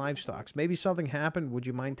steal livestock. Maybe something happened. Would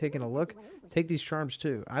you mind taking a look? Take these charms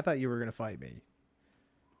too. I thought you were going to fight me.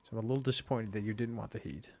 So I'm a little disappointed that you didn't want the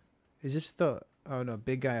heat. Is this the... Oh no,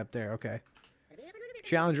 big guy up there. Okay.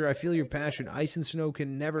 Challenger, I feel your passion. Ice and snow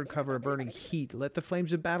can never cover a burning heat. Let the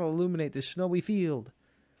flames of battle illuminate the snowy field.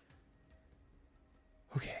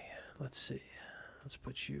 Okay, let's see. Let's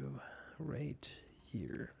put you right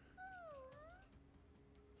here.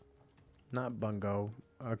 Not Bungo.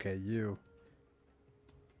 Okay, you.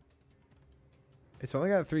 It's only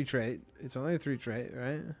got a 3 trait. It's only a 3 trait,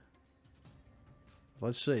 right?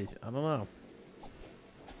 Let's see. I don't know.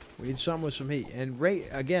 We need some with some heat. And rate,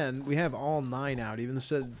 again, we have all 9 out, even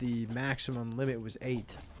though the maximum limit was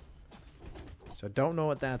 8. So don't know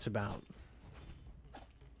what that's about.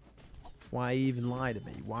 Why even lie to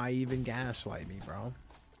me? Why even gaslight me, bro?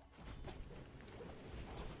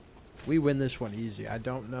 We win this one easy. I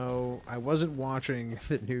don't know. I wasn't watching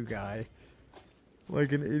the new guy.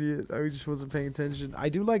 Like an idiot. I just wasn't paying attention. I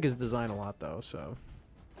do like his design a lot, though, so...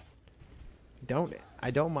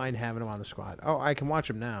 I don't mind having him on the squad. Oh, I can watch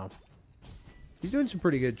him now. He's doing some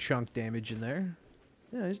pretty good chunk damage in there.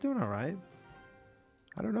 Yeah, he's doing alright.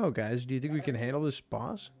 I don't know, guys. Do you think we can handle this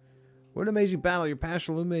boss? What an amazing battle. Your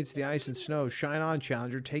passion illuminates the ice and snow. Shine on,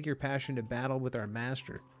 challenger. Take your passion to battle with our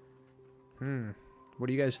master. What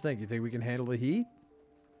do you guys think? You think we can handle the heat?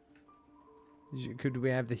 Could we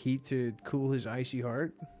have the heat to cool his icy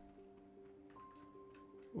heart?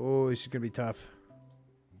 Oh, this is going to be tough.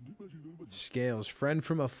 Scales. Friend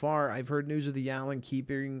from afar. I've heard news of the Yaoling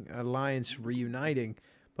Keeping Alliance reuniting.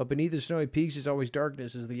 But beneath the snowy peaks is always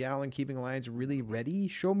darkness. Is the Yaoling Keeping Alliance really ready?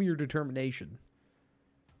 Show me your determination.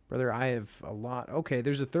 Brother, I have a lot. Okay,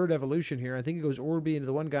 there's a third evolution here. I think it goes Orby into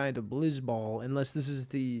the one guy into Blizzball. Unless this is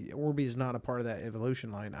the... Orby is not a part of that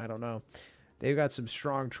evolution line. I don't know. They've got some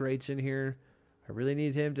strong traits in here. I really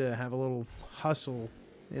need him to have a little hustle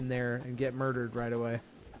in there and get murdered right away.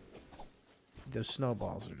 Those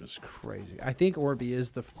snowballs are just crazy. I think Orby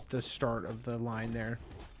is the start of the line there.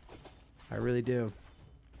 I really do.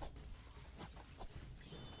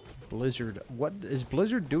 Blizzard. What is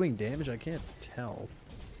Blizzard doing damage? I can't tell.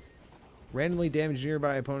 Randomly damage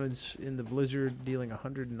nearby opponents in the blizzard, dealing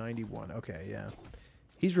 191. Okay, yeah.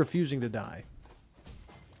 He's refusing to die.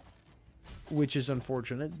 Which is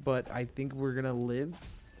unfortunate, but I think we're going to live.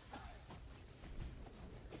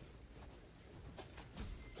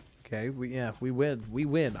 Okay, we win. We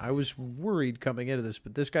win. I was worried coming into this,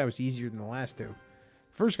 but this guy was easier than the last two.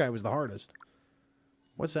 First guy was the hardest.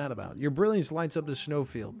 What's that about? Your brilliance lights up the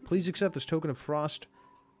snowfield. Please accept this token of frost.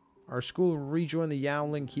 Our school will rejoin the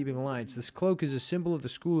Yaoling Keeping Alliance. This cloak is a symbol of the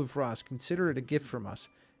School of Frost. Consider it a gift from us.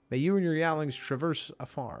 May you and your Yaolings traverse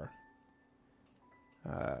afar.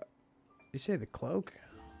 You say the cloak?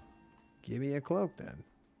 Give me a cloak, then.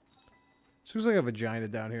 This looks like a vagina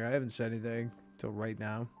down here. I haven't said anything until right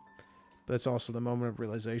now. But it's also the moment of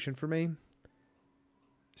realization for me.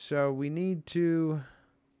 So we need to...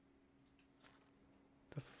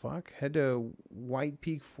 The fuck? Head to White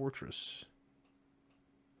Peak Fortress.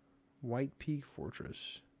 White Peak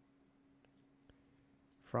Fortress.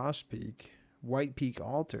 Frost Peak. White Peak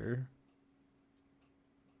Altar.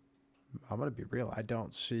 I'm going to be real. I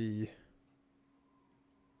don't see...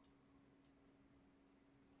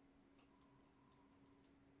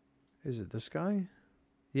 Is it this guy?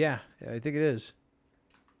 Yeah, I think it is.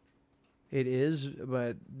 It is,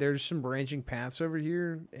 but there's some branching paths over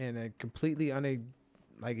here and a completely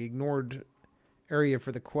ignored area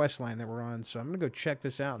for the quest line that we're on. So I'm going to go check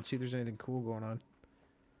this out and see if there's anything cool going on.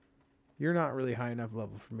 You're not really high enough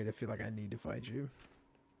level for me to feel like I need to fight you.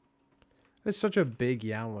 It's such a big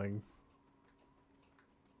Yaoling.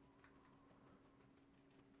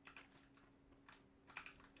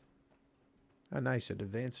 Oh, nice. An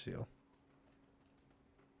advanced seal.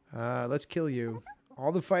 Let's kill you.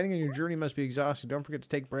 All the fighting on your journey must be exhausting. Don't forget to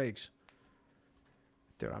take breaks.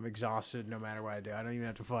 Dude, I'm exhausted no matter what I do. I don't even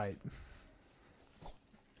have to fight.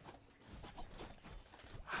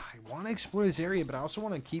 I want to explore this area, but I also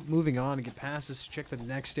want to keep moving on and get past this, check the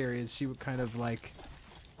next area and see what kind of, like,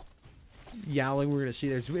 Yaoling we're going to see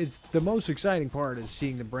there. It's the most exciting part is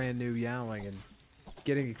seeing the brand new Yaoling and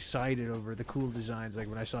getting excited over the cool designs. Like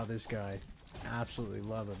when I saw this guy. Absolutely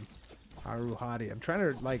love him. Haruhadi. I'm trying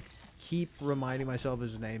to, like, keep reminding myself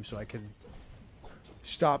his name so I can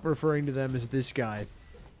stop referring to them as this guy.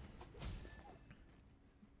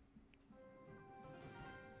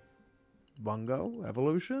 Bungo?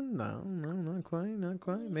 Evolution? No, not quite, not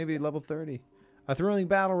quite. Maybe level 30. A thrilling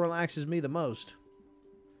battle relaxes me the most.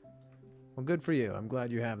 Well, good for you. I'm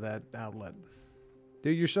glad you have that outlet.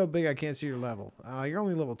 Dude, you're so big I can't see your level. You're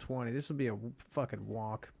only level 20. This will be a fucking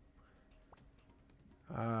walk.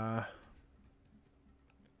 I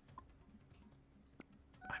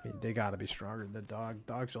mean, they gotta be stronger than the dog.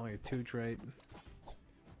 Dog's only a 2 trait.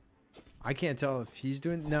 I can't tell if he's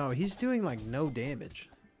doing... No, he's doing, like, no damage.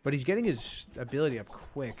 But he's getting his ability up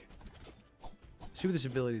quick. Let's see what this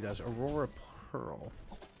ability does. Aurora Pearl.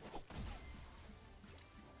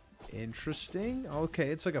 Interesting. Okay,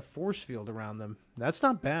 it's like a force field around them. That's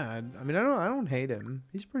not bad. I mean, I don't hate him.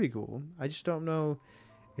 He's pretty cool. I just don't know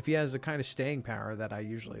if he has the kind of staying power that I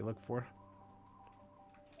usually look for.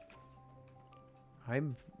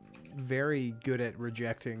 I'm very good at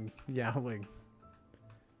rejecting Yaoling.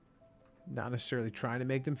 Not necessarily trying to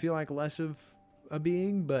make them feel like less of a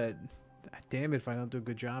being, but damn it if I don't do a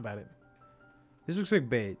good job at it. This looks like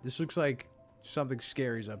bait. This looks like something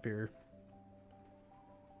scary's up here.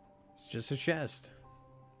 It's just a chest.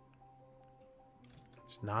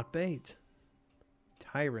 It's not bait.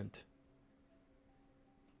 Tyrant.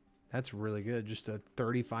 That's really good. Just a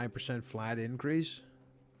 35% flat increase.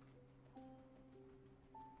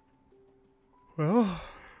 Well,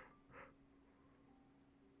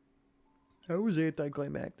 that was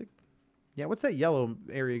anticlimactic. Yeah, what's that yellow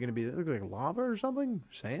area going to be? It looks like lava or something?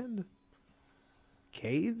 Sand?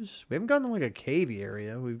 Caves? We haven't gotten to like a cavey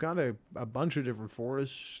area. We've got a bunch of different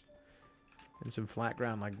forests and some flat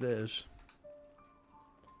ground like this.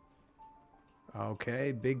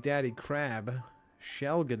 Okay, Big Daddy Crab.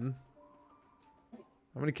 Shelgon.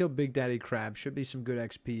 I'm going to kill Big Daddy Crab. Should be some good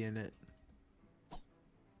XP in it.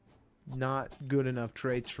 Not good enough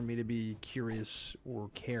traits for me to be curious or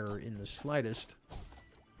care in the slightest.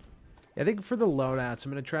 I think for the loadouts,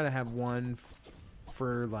 I'm going to try to have one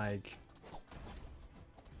for, like,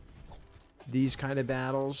 these kind of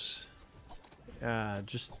battles.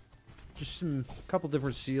 Just some couple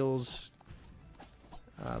different seals.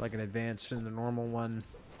 Like an advanced and the normal one.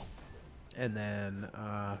 And then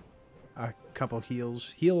a couple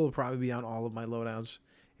heals. Heal will probably be on all of my loadouts,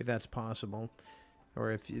 if that's possible.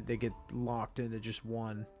 Or if they get locked into just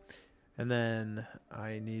one. And then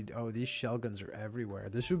I need... Oh, these shell guns are everywhere.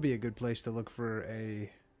 This would be a good place to look for a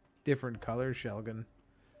different color shell gun.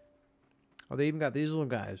 Oh, they even got these little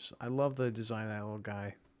guys. I love the design of that little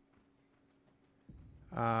guy.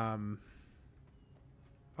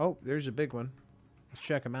 Oh, there's a big one. Let's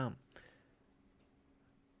check him out.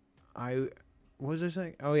 What was I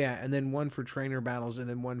saying? Oh, yeah. And then one for trainer battles and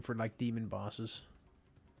then one for, like, demon bosses.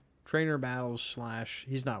 Trainer battles /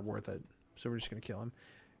 he's not worth it, so we're just going to kill him.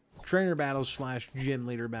 Trainer battles / gym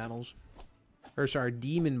leader battles. Or, sorry,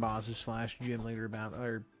 demon bosses / gym leader battle.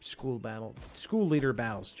 Or school leader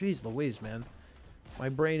battles. Jeez Louise, man. My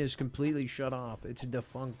brain is completely shut off. It's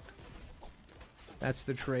defunct. That's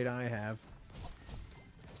the trait I have.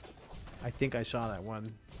 I think I saw that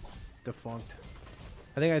one. Defunct.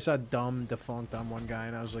 I think I saw dumb defunct on one guy,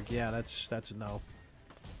 and I was like, yeah, that's a no.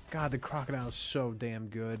 God, the crocodile is so damn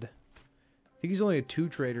good. I think he's only a 2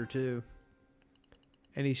 trader, too.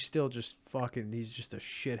 And he's still just fucking... He's just a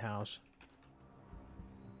shit house.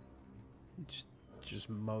 He just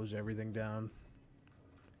mows everything down.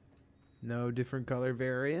 No different color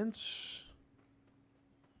variants.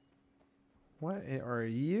 What are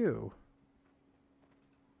you?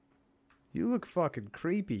 You look fucking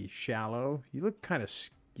creepy, Shallow. You look kind of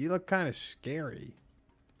scary.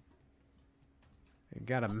 You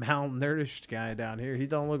got a malnourished guy down here. He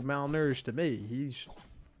don't look malnourished to me.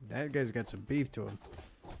 That guy's got some beef to him.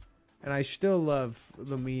 And I still love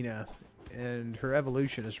Lumina, and her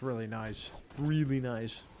evolution is really nice. Really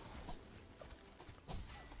nice.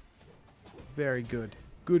 Very good.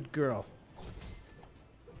 Good girl.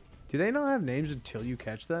 Do they not have names until you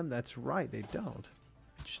catch them? That's right, they don't.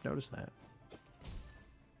 I just noticed that.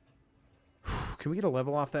 Can we get a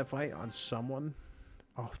level off that fight on someone?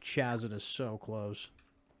 Oh, Chazin is so close.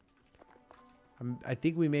 I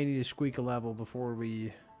think we may need to squeak a level before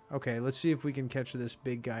we... Okay, let's see if we can catch this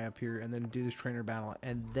big guy up here and then do this trainer battle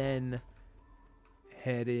and then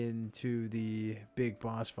head into the big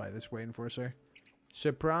boss fight that's waiting for us there.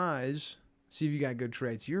 Surprise! See if you got good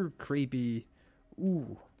traits. You're creepy.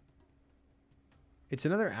 Ooh. It's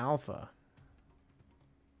another alpha.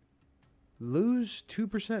 Lose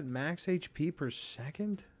 2% max HP per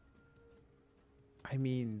second? I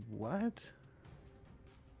mean, what?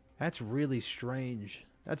 That's really strange.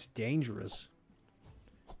 That's dangerous.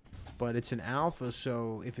 But it's an alpha,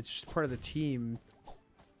 so if it's part of the team,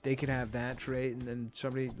 they can have that trait, and then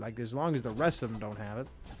somebody, like, as long as the rest of them don't have it.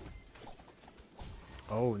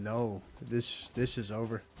 Oh, no. This is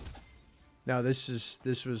over. No, this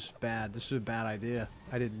was bad. This was a bad idea.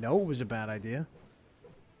 I didn't know it was a bad idea.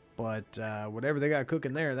 But whatever they got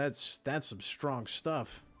cooking there, that's some strong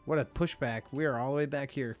stuff. What a pushback. We are all the way back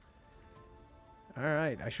here.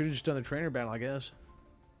 Alright, I should have just done the trainer battle, I guess.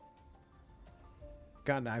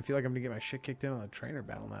 God, I feel like I'm going to get my shit kicked in on the trainer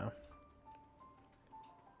battle now.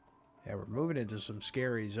 Yeah, we're moving into some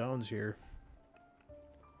scary zones here.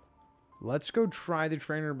 Let's go try the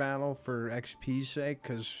trainer battle for XP's sake,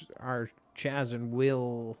 because our Chazin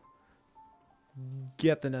will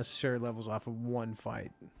get the necessary levels off of one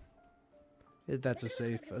fight. If that's a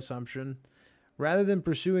safe assumption. Rather than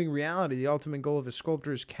pursuing reality, the ultimate goal of a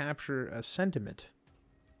sculptor is capture a sentiment.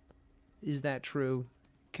 Is that true?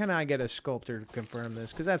 Can I get a sculptor to confirm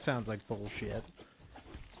this? Because that sounds like bullshit.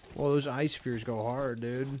 Well, those ice spheres go hard,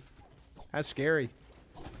 dude. That's scary.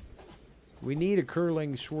 We need a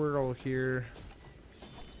curling swirl here.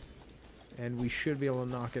 And we should be able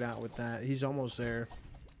to knock it out with that. He's almost there.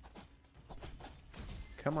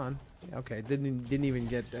 Come on. Okay, didn't even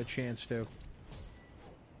get a chance to.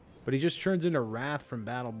 But he just turns into Wrath from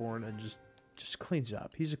Battleborn and just cleans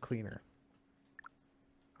up. He's a cleaner.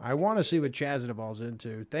 I want to see what Chaz evolves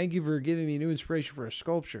into. Thank you for giving me new inspiration for a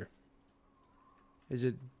sculpture. Is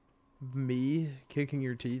it me kicking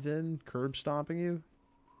your teeth in? Curb stomping you?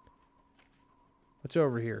 What's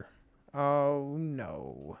over here? Oh,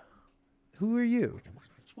 no. Who are you?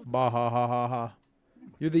 Bah ha ha ha ha.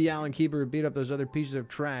 You're the Yaoling keeper who beat up those other pieces of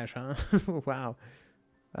trash, huh? Wow.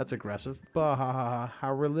 That's aggressive. Bah ha ha ha.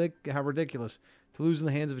 How ridiculous. To lose in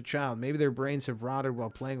the hands of a child. Maybe their brains have rotted while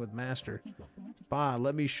playing with Master. Bah,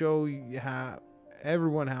 let me show you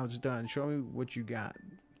everyone how it's done. Show me what you got.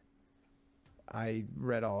 I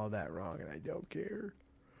read all of that wrong and I don't care.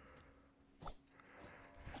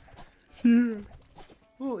 Yeah.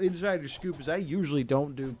 Little insider scoop is I usually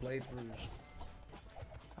don't do playthroughs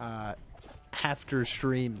after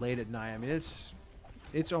stream late at night. I mean,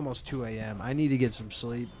 it's almost 2 a.m. I need to get some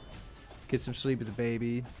sleep. Get some sleep with the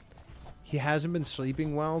baby. He hasn't been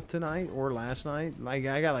sleeping well tonight or last night. Like,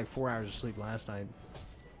 I got like 4 hours of sleep last night.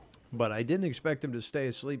 But I didn't expect him to stay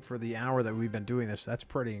asleep for the hour that we've been doing this. That's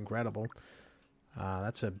pretty incredible.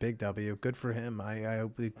 That's a big W. Good for him. I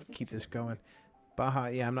hope we keep this going.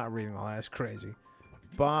 Baha, yeah, I'm not reading all that. That's crazy.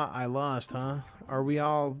 Bah, I lost, huh? Are we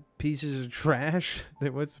all pieces of trash?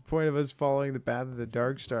 Then what's the point of us following the path of the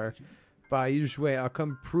Dark Star? Bah, you just wait. I'll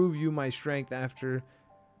come prove you my strength after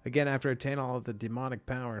I attain all of the demonic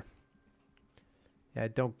power. Yeah, I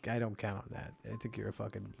don't count on that. I think you're a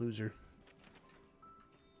fucking loser.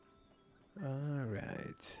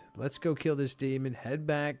 Alright. Let's go kill this demon. Head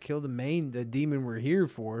back. Kill the demon we're here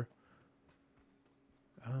for.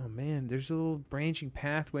 Oh, man. There's a little branching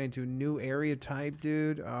pathway into a new area type,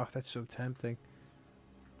 dude. Oh, that's so tempting.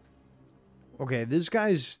 Okay, this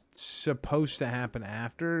guy's supposed to happen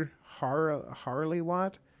after Harley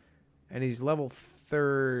Watt. And he's level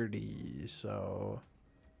 30, so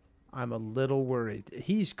I'm a little worried.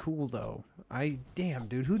 He's cool, though. Damn,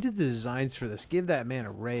 dude. Who did the designs for this? Give that man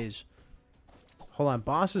a raise. Hold on.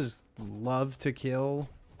 Bosses love to kill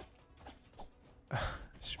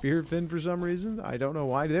Spearfin for some reason. I don't know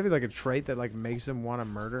why. Do they have like a trait that like makes them want to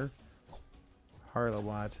murder?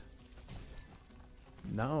 Harlewat.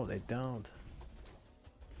 No, they don't.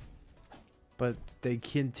 But they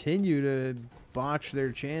continue to botch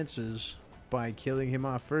their chances by killing him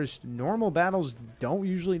off first. Normal battles don't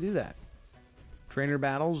usually do that. Trainer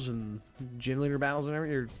battles and gym leader battles and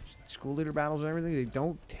everything, or school leader battles and everything, they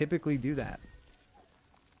don't typically do that.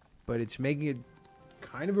 But it's making it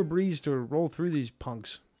kind of a breeze to roll through these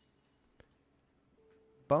punks.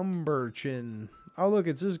 Bumberchin. Oh, look,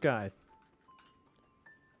 it's this guy.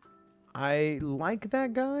 I like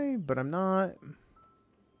that guy, but I'm not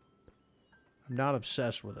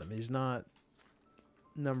obsessed with him. He's not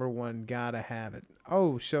 #1, gotta have it.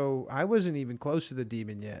 Oh, so I wasn't even close to the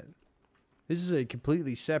demon yet. This is a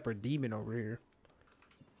completely separate demon over here.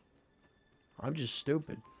 I'm just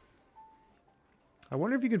stupid. I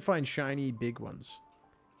wonder if you can find shiny big ones.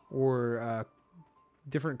 Or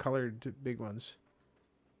different colored big ones.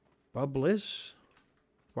 Bubbliss?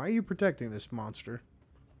 Why are you protecting this monster?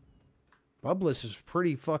 Bubbliss is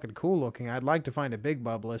pretty fucking cool looking. I'd like to find a big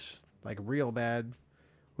Bubbliss. Like real bad.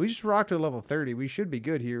 We just rocked to level 30. We should be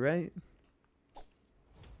good here, right?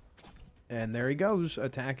 And there he goes,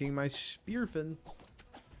 attacking my Spearfin.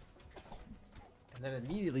 And then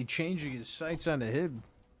immediately changing his sights onto him.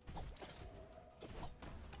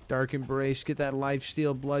 Dark Embrace, get that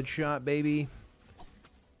lifesteal bloodshot, baby.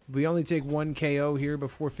 We only take 1 KO here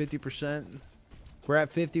before 50%. We're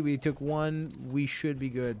at 50, we took 1. We should be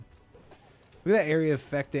good. Look at that area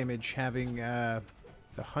effect damage having the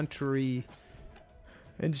Huntery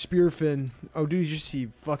and Spearfin. Oh, dude, you just see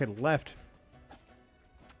fucking left.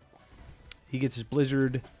 He gets his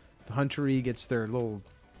Blizzard. The Huntery gets their little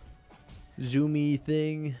zoomy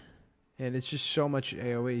thing. And it's just so much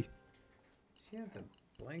AoE. Does he have the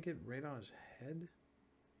blanket right on his head?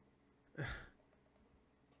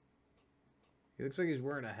 He looks like he's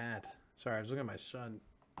wearing a hat. Sorry, I was looking at my son.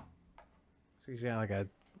 So he's got like a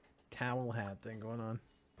towel hat thing going on.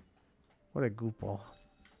 What a goopball.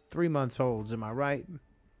 3 months olds, am I right?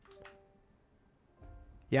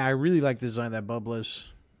 Yeah, I really like the design of that Bubbliss.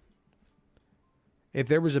 If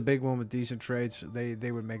there was a big one with decent traits,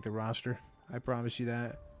 they would make the roster. I promise you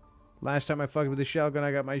that. Last time I fucked with the shotgun,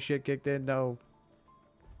 I got my shit kicked in. No.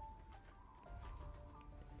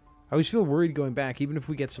 I always feel worried going back, even if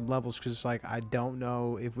we get some levels, because it's like, I don't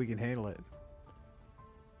know if we can handle it.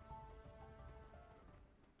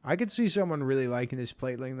 I could see someone really liking this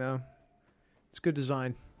plateling, though. It's good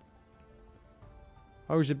design.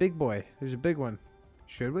 Oh, there's a big boy. There's a big one.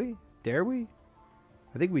 Should we? Dare we?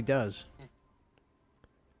 I think we does.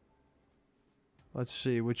 Let's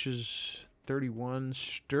see, which is 31.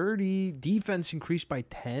 Sturdy. Defense increased by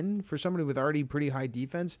 10 for somebody with already pretty high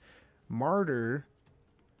defense. Martyr.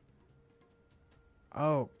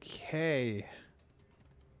 Okay.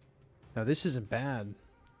 Now, this isn't bad.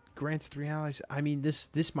 Grants 3 allies. I mean,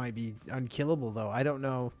 this might be unkillable, though. I don't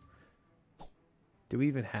know. Do we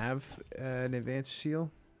even have an advanced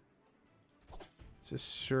seal? It's a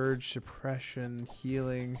surge, suppression,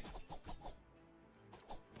 healing.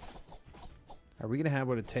 Are we going to have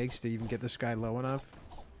what it takes to even get this guy low enough?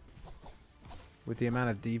 With the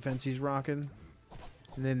amount of defense he's rocking?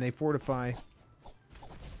 And then they fortify.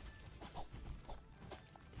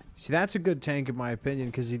 See, that's a good tank in my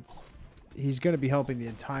opinion, because he's going to be helping the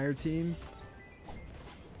entire team.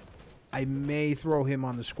 I may throw him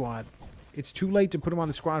on the squad. It's too late to put him on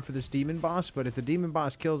the squad for this demon boss, but if the demon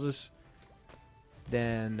boss kills us,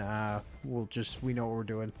 then we know what we're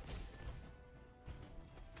doing.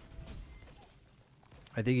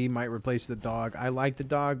 I think he might replace the dog. I like the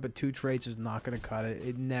dog, but 2 traits is not going to cut it.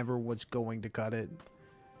 It never was going to cut it.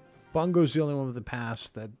 Bungo's the only one with the pass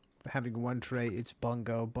that having 1 trait, it's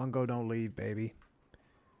Bungo. Bungo don't leave, baby.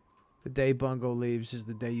 The day Bungo leaves is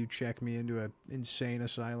the day you check me into an insane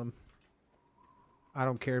asylum. I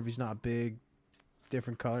don't care if he's not big,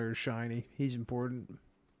 different color, or shiny. He's important.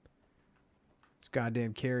 It's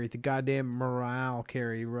goddamn carry. The goddamn morale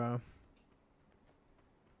carry, bro.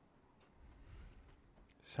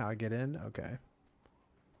 That's how I get in? Okay.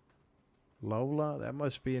 Lola? That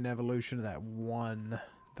must be an evolution of that one.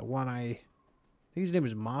 The one I think his name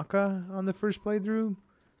was Maka on the first playthrough.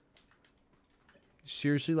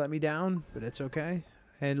 Seriously let me down, but it's okay.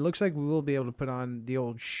 And it looks like we will be able to put on the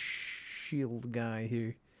old shield guy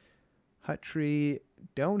here. Hut Tree,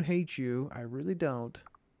 don't hate you. I really don't.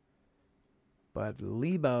 But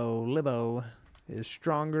Libo is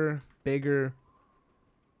stronger, bigger,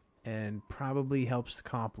 and probably helps the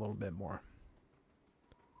comp a little bit more.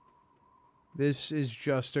 This is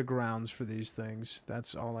just a grounds for these things.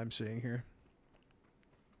 That's all I'm seeing here.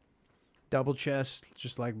 Double chest,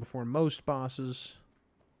 just like before most bosses.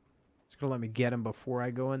 It's going to let me get him before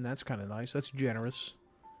I go in. That's kind of nice. That's generous.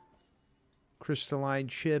 Crystalline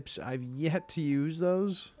chips. I've yet to use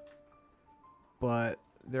those, but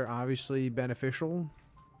they're obviously beneficial.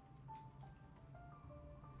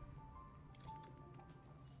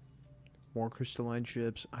 More crystalline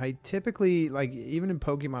chips. I typically, like, even in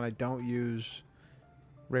Pokemon, I don't use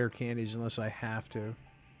rare candies unless I have to.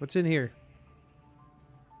 What's in here?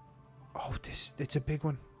 Oh, it's a big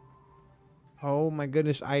one. Oh my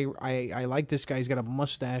goodness, I like this guy. He's got a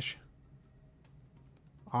mustache.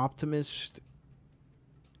 Optimist.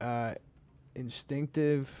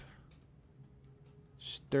 Instinctive.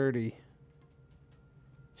 Sturdy.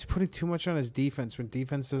 He's putting too much on his defense when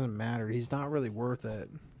defense doesn't matter. He's not really worth it.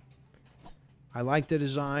 I like the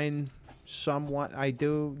design somewhat. I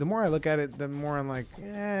do. The more I look at it, the more I'm like,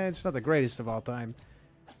 it's not the greatest of all time.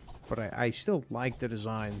 But I still like the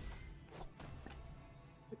design.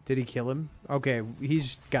 Did he kill him? Okay,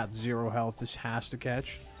 he's got 0 health. This has to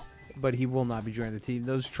catch. But he will not be joining the team.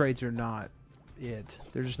 Those traits are not it.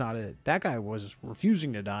 They're just not it. That guy was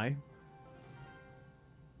refusing to die.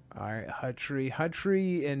 Alright, Hut Tree. Hut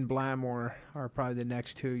Tree and Blamore are probably the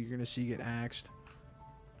next 2 you're going to see get axed.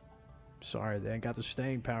 Sorry, they ain't got the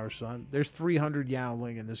staying power, son. There's 300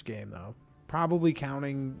 Yaoling in this game, though. Probably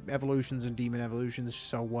counting evolutions and demon evolutions,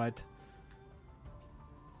 so what?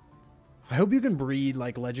 I hope you can breed,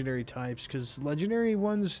 like, legendary types, because legendary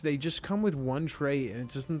ones, they just come with 1 trait, and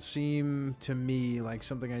it doesn't seem to me like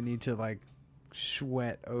something I need to, like,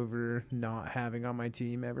 sweat over not having on my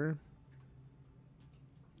team ever.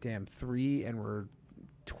 Damn, 3, and we're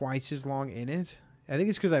twice as long in it? I think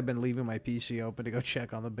it's because I've been leaving my PC open to go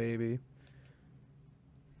check on the baby.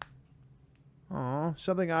 Aw,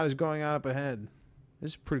 something odd is going on up ahead.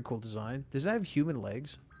 This is a pretty cool design. Does that have human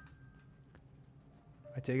legs?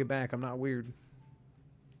 I take it back. I'm not weird.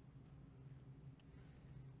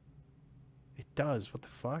 It does. What the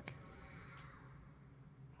fuck?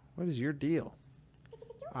 What is your deal?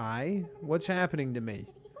 What's happening to me?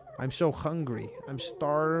 I'm so hungry. I'm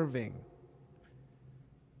starving.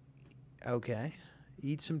 Okay.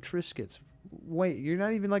 Eat some Triscuits. Wait, you're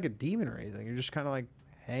not even like a demon or anything. You're just kind of like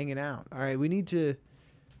hanging out. All right, we need to...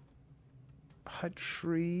 Hut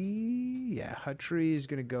Tree. Yeah, Hut Tree is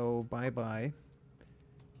going to go bye-bye.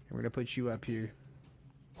 We're gonna put you up here.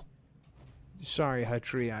 Sorry,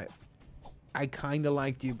 Huttree. I kind of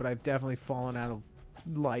liked you, but I've definitely fallen out of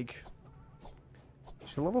like.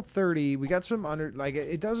 So level 30, we got some under, like,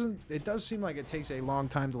 it does seem like it takes a long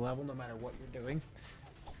time to level no matter what you're doing.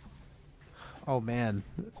 Oh man,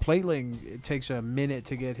 Plateling, it takes a minute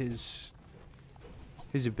to get his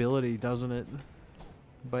ability, doesn't it?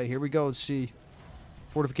 But here we go, let's see.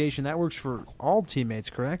 Fortification, that works for all teammates,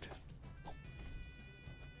 correct?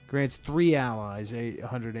 Grants 3 allies,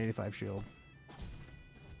 185 shield.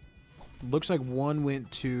 Looks like one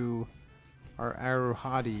went to our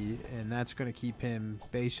Aruhadi, and that's going to keep him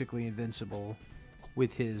basically invincible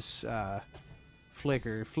with his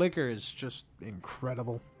Flicker. Flicker is just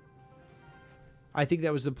incredible. I think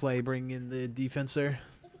that was the play, bringing in the defense there.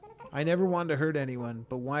 I never wanted to hurt anyone,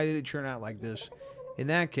 but why did it turn out like this? In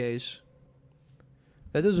that case,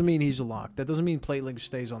 that doesn't mean he's a lock. That doesn't mean Plateling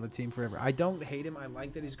stays on the team forever. I don't hate him. I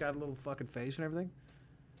like that he's got a little fucking face and everything.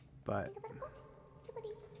 But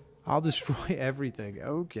I'll destroy everything.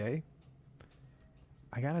 Okay.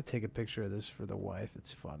 I gotta take a picture of this for the wife.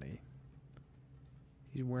 It's funny.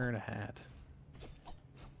 He's wearing a hat.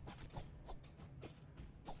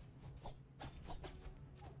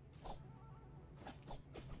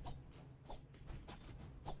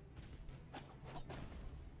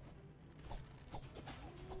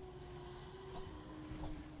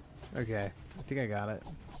 Okay, I think I got it.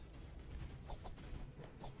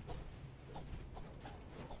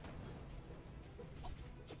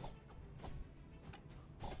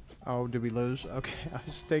 Oh, did we lose? Okay, I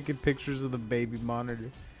was taking pictures of the baby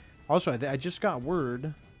monitor. Also, I just got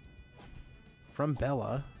word from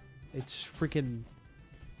Bella. It's freaking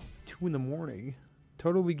 2 in the morning.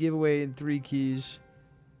 Total we give away in 3 keys.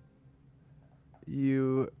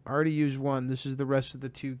 You already used 1. This is the rest of the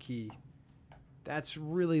 2 key. That's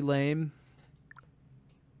really lame.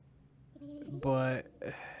 But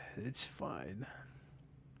it's fine.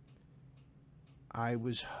 I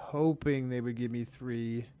was hoping they would give me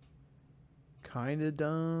 3. Kinda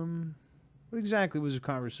dumb. What exactly was the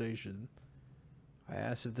conversation? I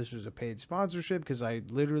asked if this was a paid sponsorship because I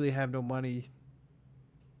literally have no money.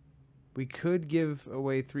 We could give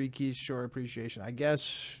away 3 keys to show our appreciation. I guess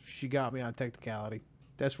she got me on technicality.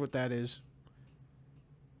 That's what that is.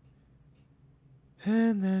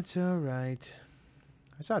 And that's alright.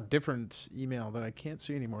 I saw a different email that I can't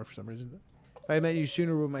see anymore for some reason. If I met you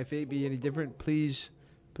sooner, would my fate be any different? Please.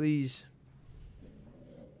 Please.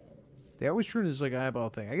 They always turn this like eyeball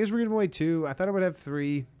thing. I guess we're giving away 2. I thought I would have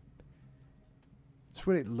 3. That's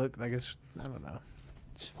what it looked like. I don't know.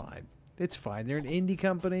 It's fine. It's fine. They're an indie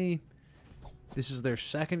company. This is their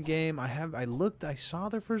 2nd game. I saw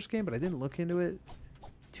their 1st game, but I didn't look into it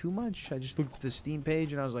too much. I just looked at the Steam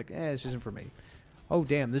page and I was like, this isn't for me. Oh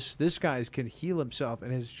damn, this guy's can heal himself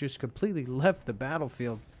and has just completely left the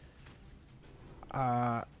battlefield.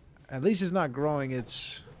 At least it's not growing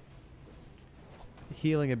its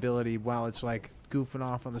healing ability while it's like goofing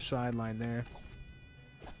off on the sideline there.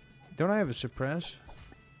 Don't I have a suppress?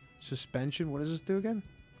 Suspension? What does this do again?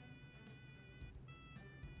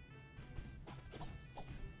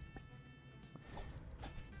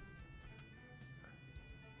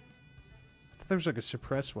 I thought there was like a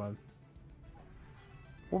suppress one.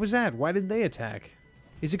 What was that? Why didn't they attack?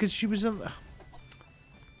 Is it because she was in...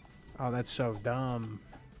 Oh, that's so dumb.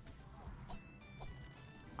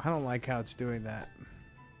 I don't like how it's doing that.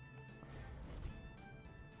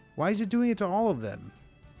 Why is it doing it to all of them?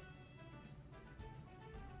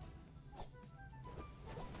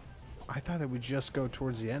 I thought it would just go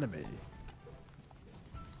towards the enemy.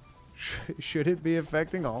 Should it be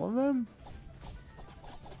affecting all of them?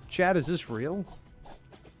 Chat, is this real?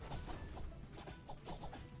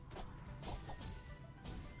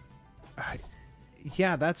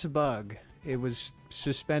 Yeah, that's a bug. It was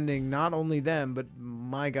suspending not only them, but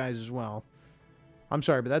my guys as well. I'm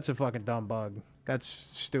sorry, but that's a fucking dumb bug. That's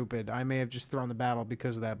stupid. I may have just thrown the battle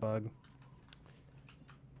because of that bug.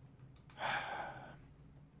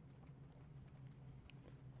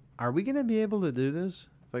 Are we going to be able to do this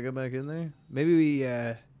if I go back in there? Maybe we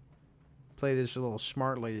play this a little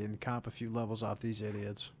smartly and comp a few levels off these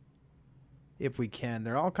idiots. If we can.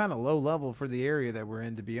 They're all kind of low level for the area that we're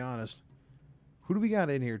in, to be honest. Who do we got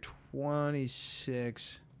in here?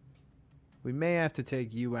 26. We may have to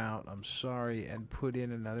take you out. I'm sorry, and put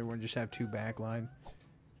in another one. Just have 2 backline.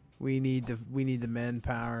 We need the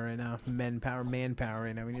manpower right now. Manpower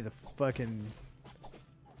right now. We need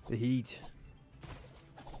the heat.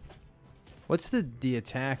 What's the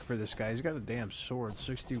attack for this guy? He's got a damn sword.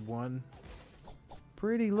 61.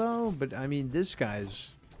 Pretty low, but I mean this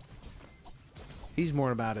guy's. He's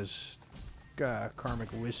more about his karmic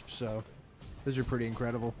wisps, so those are pretty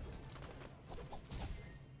incredible.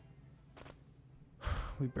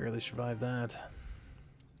 We barely survived that.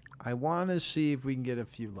 I want to see if we can get a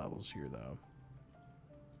few levels here, though.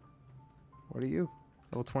 What are you?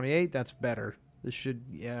 Level 28? That's better. This should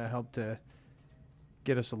help to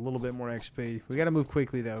get us a little bit more XP. We got to move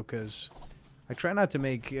quickly, though, because I try not to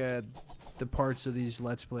make the parts of these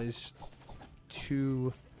Let's Plays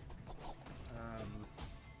too...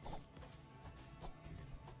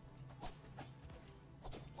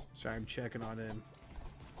 Sorry, I'm checking on him.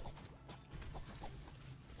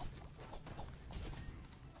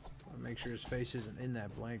 I'll make sure his face isn't in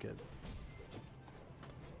that blanket.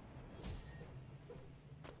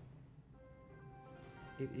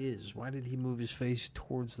 It is. Why did he move his face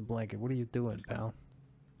towards the blanket? What are you doing, pal?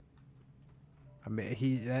 I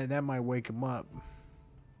mean, that might wake him up.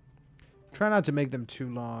 Try not to make them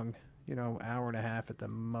too long. You know, hour and a half at the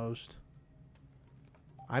most.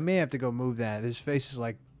 I may have to go move that. His face is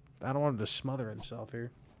like... I don't want him to smother himself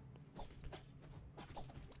here.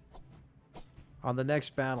 On the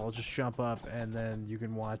next battle, I'll just jump up and then you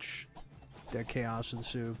can watch the chaos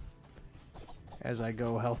ensue as I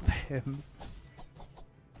go help him.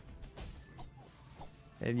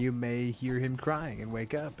 And you may hear him crying and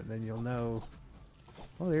wake up, and then you'll know,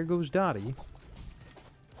 oh, there goes Dottie.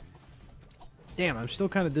 Damn, I'm still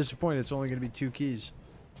kind of disappointed it's only going to be 2 keys.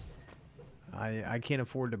 I can't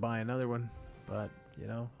afford to buy another one, but... You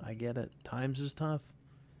know, I get it. Times is tough.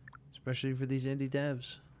 Especially for these indie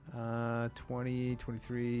devs. 20,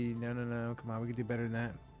 23. No. Come on, we can do better than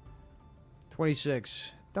that.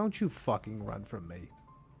 26. Don't you fucking run from me.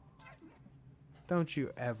 Don't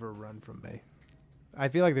you ever run from me. I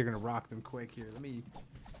feel like they're going to rock them quick here. Let me...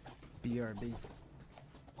 BRB.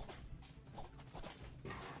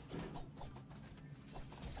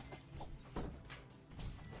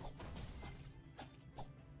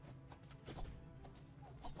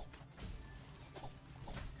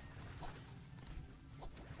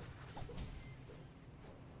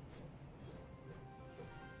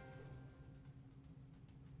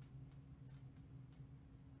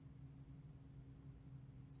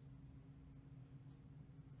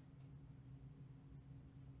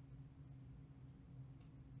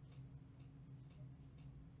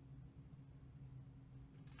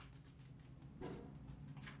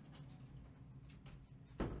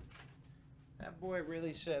 Boy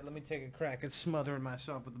really said, let me take a crack at smothering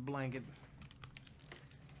myself with a blanket.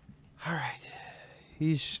 Alright.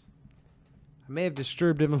 I may have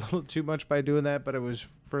disturbed him a little too much by doing that, but it was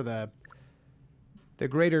for the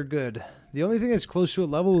greater good. The only thing that's close to a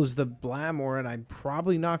level is the Blamor, and I'm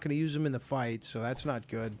probably not going to use him in the fight, so that's not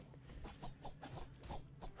good.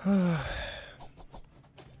 We're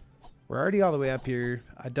already all the way up here.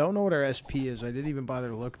 I don't know what our SP is. I didn't even bother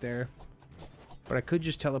to look there. But I could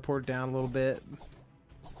just teleport down a little bit.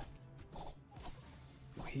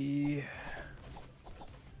 We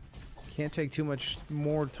can't take too much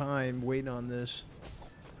more time waiting on this.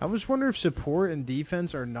 I was wondering if support and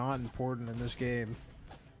defense are not important in this game.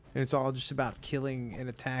 And it's all just about killing and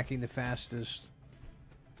attacking the fastest.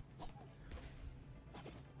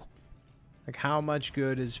 Like, how much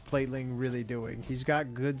good is Plateling really doing? He's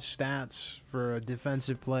got good stats for a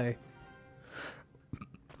defensive play.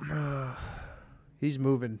 He's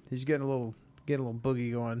moving. He's getting a little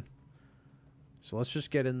boogie going. So let's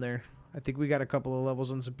just get in there. I think we got a couple of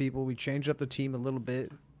levels on some people. We changed up the team a little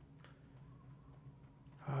bit.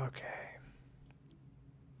 Okay.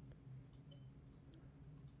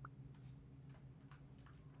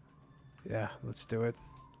 Yeah, let's do it.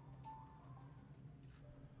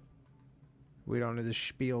 We don't need this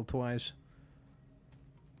spiel twice.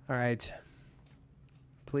 Alright.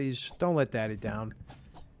 Please, don't let Daddy down.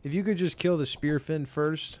 If you could just kill the Spearfin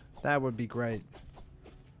first, that would be great.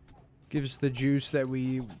 Gives the juice that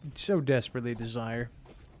we so desperately desire.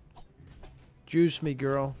 Juice me,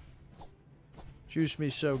 girl. Juice me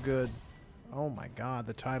so good. Oh my god,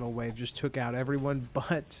 the tidal wave just took out everyone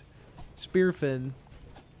but Spearfin.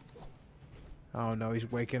 Oh no,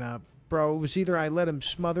 he's waking up. Bro, it was either I let him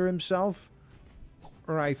smother himself,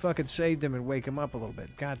 or I fucking saved him and wake him up a little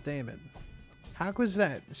bit. God damn it. How was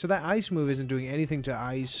that? So that ice move isn't doing anything to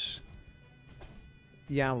ice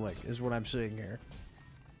Yaoling, is what I'm seeing here.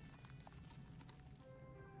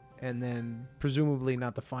 And then, presumably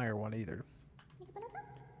not the fire one either.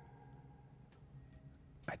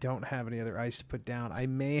 I don't have any other ice to put down. I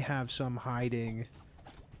may have some hiding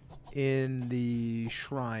in the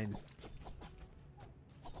shrine.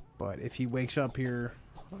 But if he wakes up here,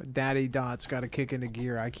 Daddy Dot's got to kick into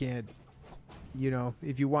gear. I can't, you know,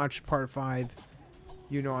 if you watch part 5,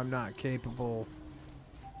 you know I'm not capable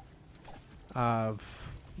of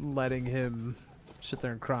letting him sit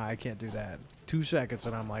there and cry. I can't do that. 2 seconds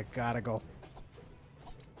and I'm like, gotta go.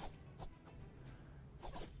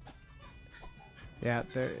 Yeah,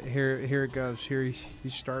 there, here it goes. Here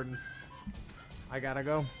he's starting. I gotta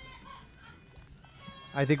go.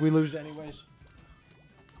 I think we lose anyways.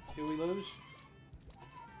 Do we lose?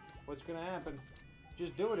 What's gonna happen?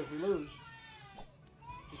 Just do it if we lose.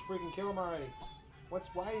 Just freaking kill him already.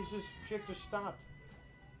 Why is this chick just stopped?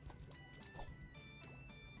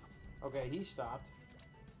 Okay, he stopped.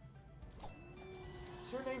 Is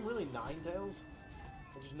her name really Ninetales?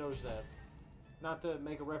 I just noticed that. Not to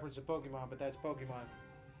make a reference to Pokemon, but that's Pokemon.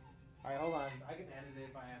 Alright, hold on. I can edit it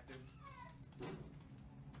if I have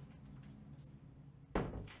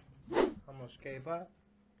to. Almost gave up.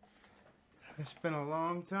 It's been a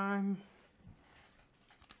long time.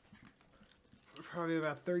 Probably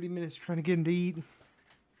about 30 minutes trying to get him to eat.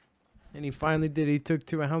 And he finally did. He took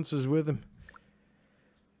 2 ounces with him.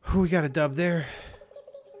 Ooh, we got a dub there.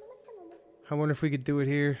 I wonder if we could do it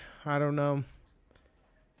here. I don't know.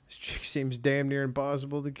 This chick seems damn near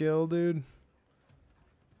impossible to kill, dude.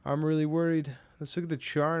 I'm really worried. Let's look at the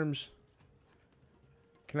charms.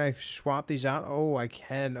 Can I swap these out? Oh, I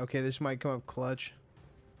can. Okay, this might come up clutch.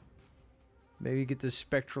 Maybe get the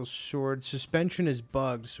spectral sword. Suspension is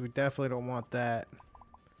bugged, so we definitely don't want that.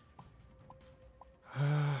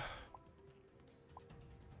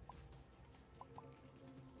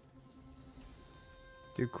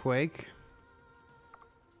 Do Quake.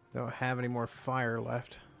 Don't have any more fire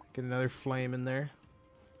left. Get another flame in there.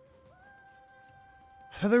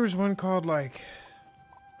 I thought there was one called like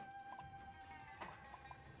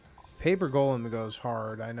Paper Golem goes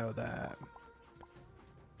hard. I know that.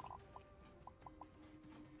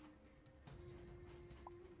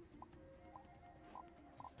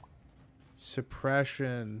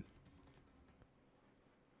 Suppression.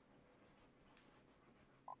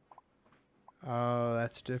 Oh,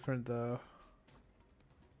 that's different though.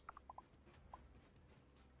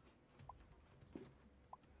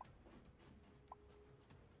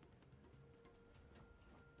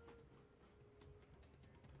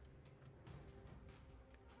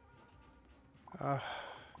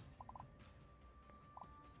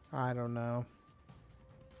 I don't know.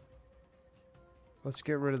 Let's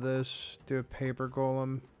get rid of this. Do a paper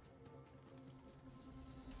golem.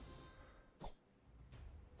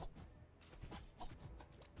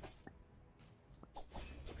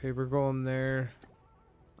 Paper golem there.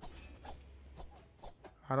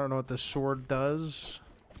 I don't know what the sword does,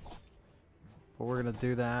 but we're gonna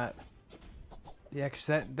do that. Yeah, because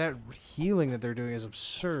that healing that they're doing is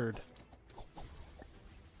absurd.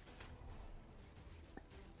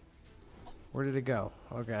 Where did it go?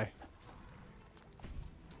 Okay.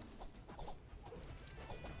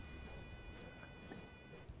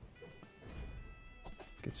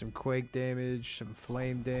 Get some quake damage, some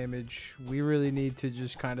flame damage. We really need to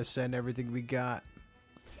just kind of send everything we got.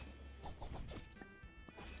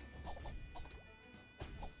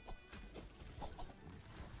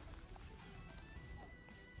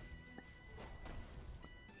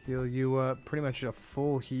 Heal you up. Pretty much a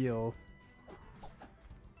full heal.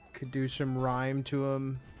 Could do some rhyme to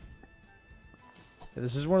him. Yeah,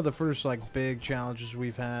 this is one of the first like big challenges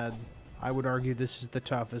we've had. I would argue this is the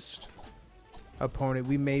toughest opponent.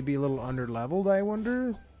 We may be a little under leveled, I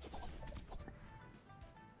wonder.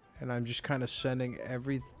 And I'm just kind of sending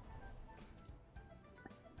every...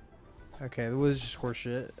 Okay, that was just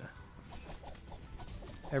horseshit.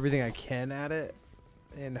 Everything I can at it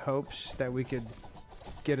in hopes that we could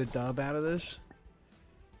get a dub out of this.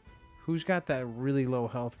 Who's got that really low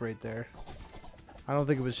health right there? I don't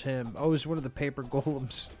think it was him. Oh, it was one of the paper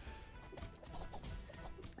golems.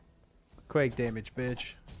 Quake damage,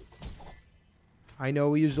 bitch. I know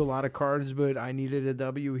we used a lot of cards, but I needed a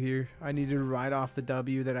W here. I needed to ride off the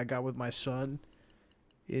W that I got with my son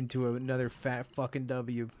into another fat fucking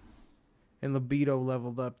W. And libido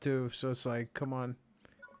leveled up too, so it's like, come on.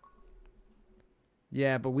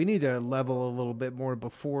 Yeah, but we need to level a little bit more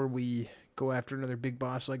before we go after another big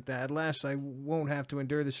boss like that. At last, I won't have to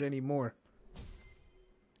endure this anymore.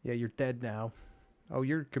 Yeah, you're dead now. Oh,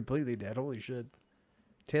 you're completely dead. Holy shit.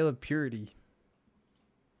 Tale of Purity.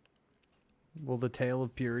 Will the Tale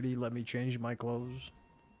of Purity let me change my clothes?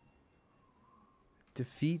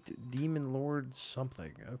 Defeat Demon Lord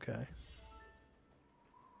something. Okay.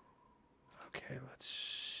 Okay, let's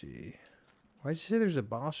see. Why does it say there's a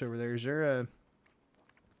boss over there? Is there a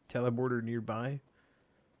teleporter nearby?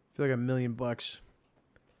 I feel like $1,000,000.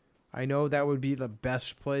 I know that would be the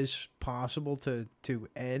best place possible to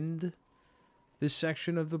end this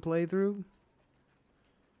section of the playthrough.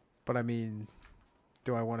 But I mean,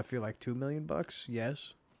 Do I want to feel like $2 million bucks?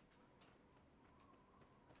 Yes.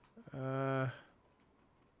 I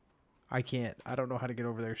can't. I don't know how to get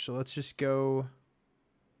over there. So let's just go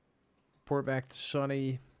report back to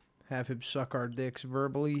Sonny. Have him suck our dicks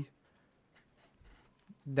verbally.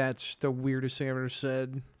 That's the weirdest thing I've ever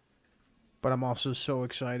said. But I'm also so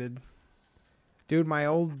excited. Dude, my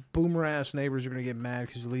old boomer-ass neighbors are going to get mad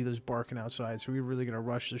because Leela's barking outside. So we're really going to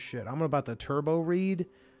rush this shit. I'm about to turbo read.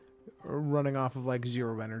 Running off of like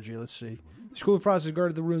 0 energy. Let's see. The School of Frost has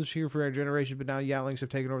guarded the ruins here for our generations, but now Yaolings have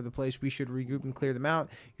taken over the place. We should regroup and clear them out.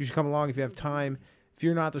 You should come along if you have time.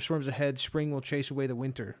 Fear not, the storms ahead. Spring will chase away the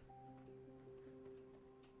winter.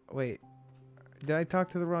 Wait. Did I talk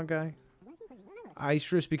to the wrong guy?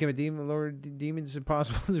 Istrus became a demon lord. Demons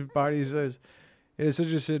impossible. Their body says it is such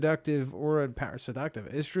a seductive aura and power. Seductive.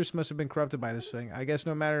 Istrus must have been corrupted by this thing. I guess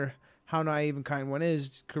no matter how naive and kind one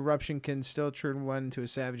is, corruption can still turn one into a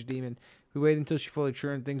savage demon. If we wait until she fully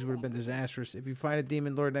churned, things would have been disastrous. If you find a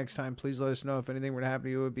demon lord next time, please let us know. If anything were to happen to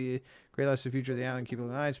you, it would be a great loss to the future of the island. Keep it in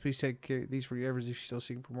the eyes. Please take care of these for your efforts. If you're still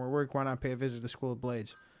seeking for more work, why not pay a visit to the School of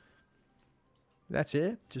Blades? That's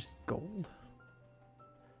it? Just gold?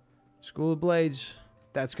 School of Blades.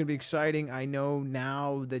 That's going to be exciting. I know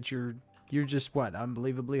now that you're just, what,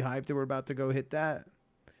 unbelievably hyped that we're about to go hit that?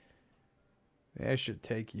 That should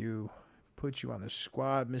take you, put you on the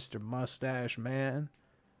squad, Mr. Mustache Man.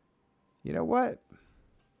 You know what?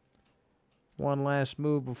 One last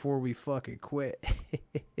move before we fucking quit.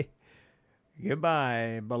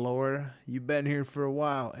 Goodbye, Balor. You've been here for a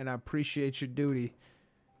while, and I appreciate your duty.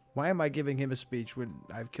 Why am I giving him a speech when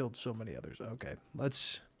I've killed so many others? Okay,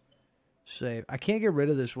 let's save. I can't get rid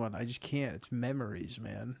of this one. I just can't. It's memories,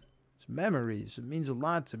 man. It's memories. It means a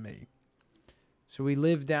lot to me. So we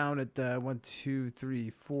live down at the 1, 2, 3,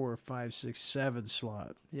 4, 5, 6, 7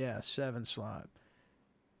 slot. Yeah, 7 slot.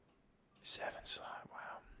 7 slot.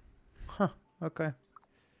 Wow. Huh. Okay.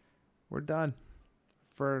 We're done.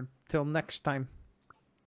 For till next time.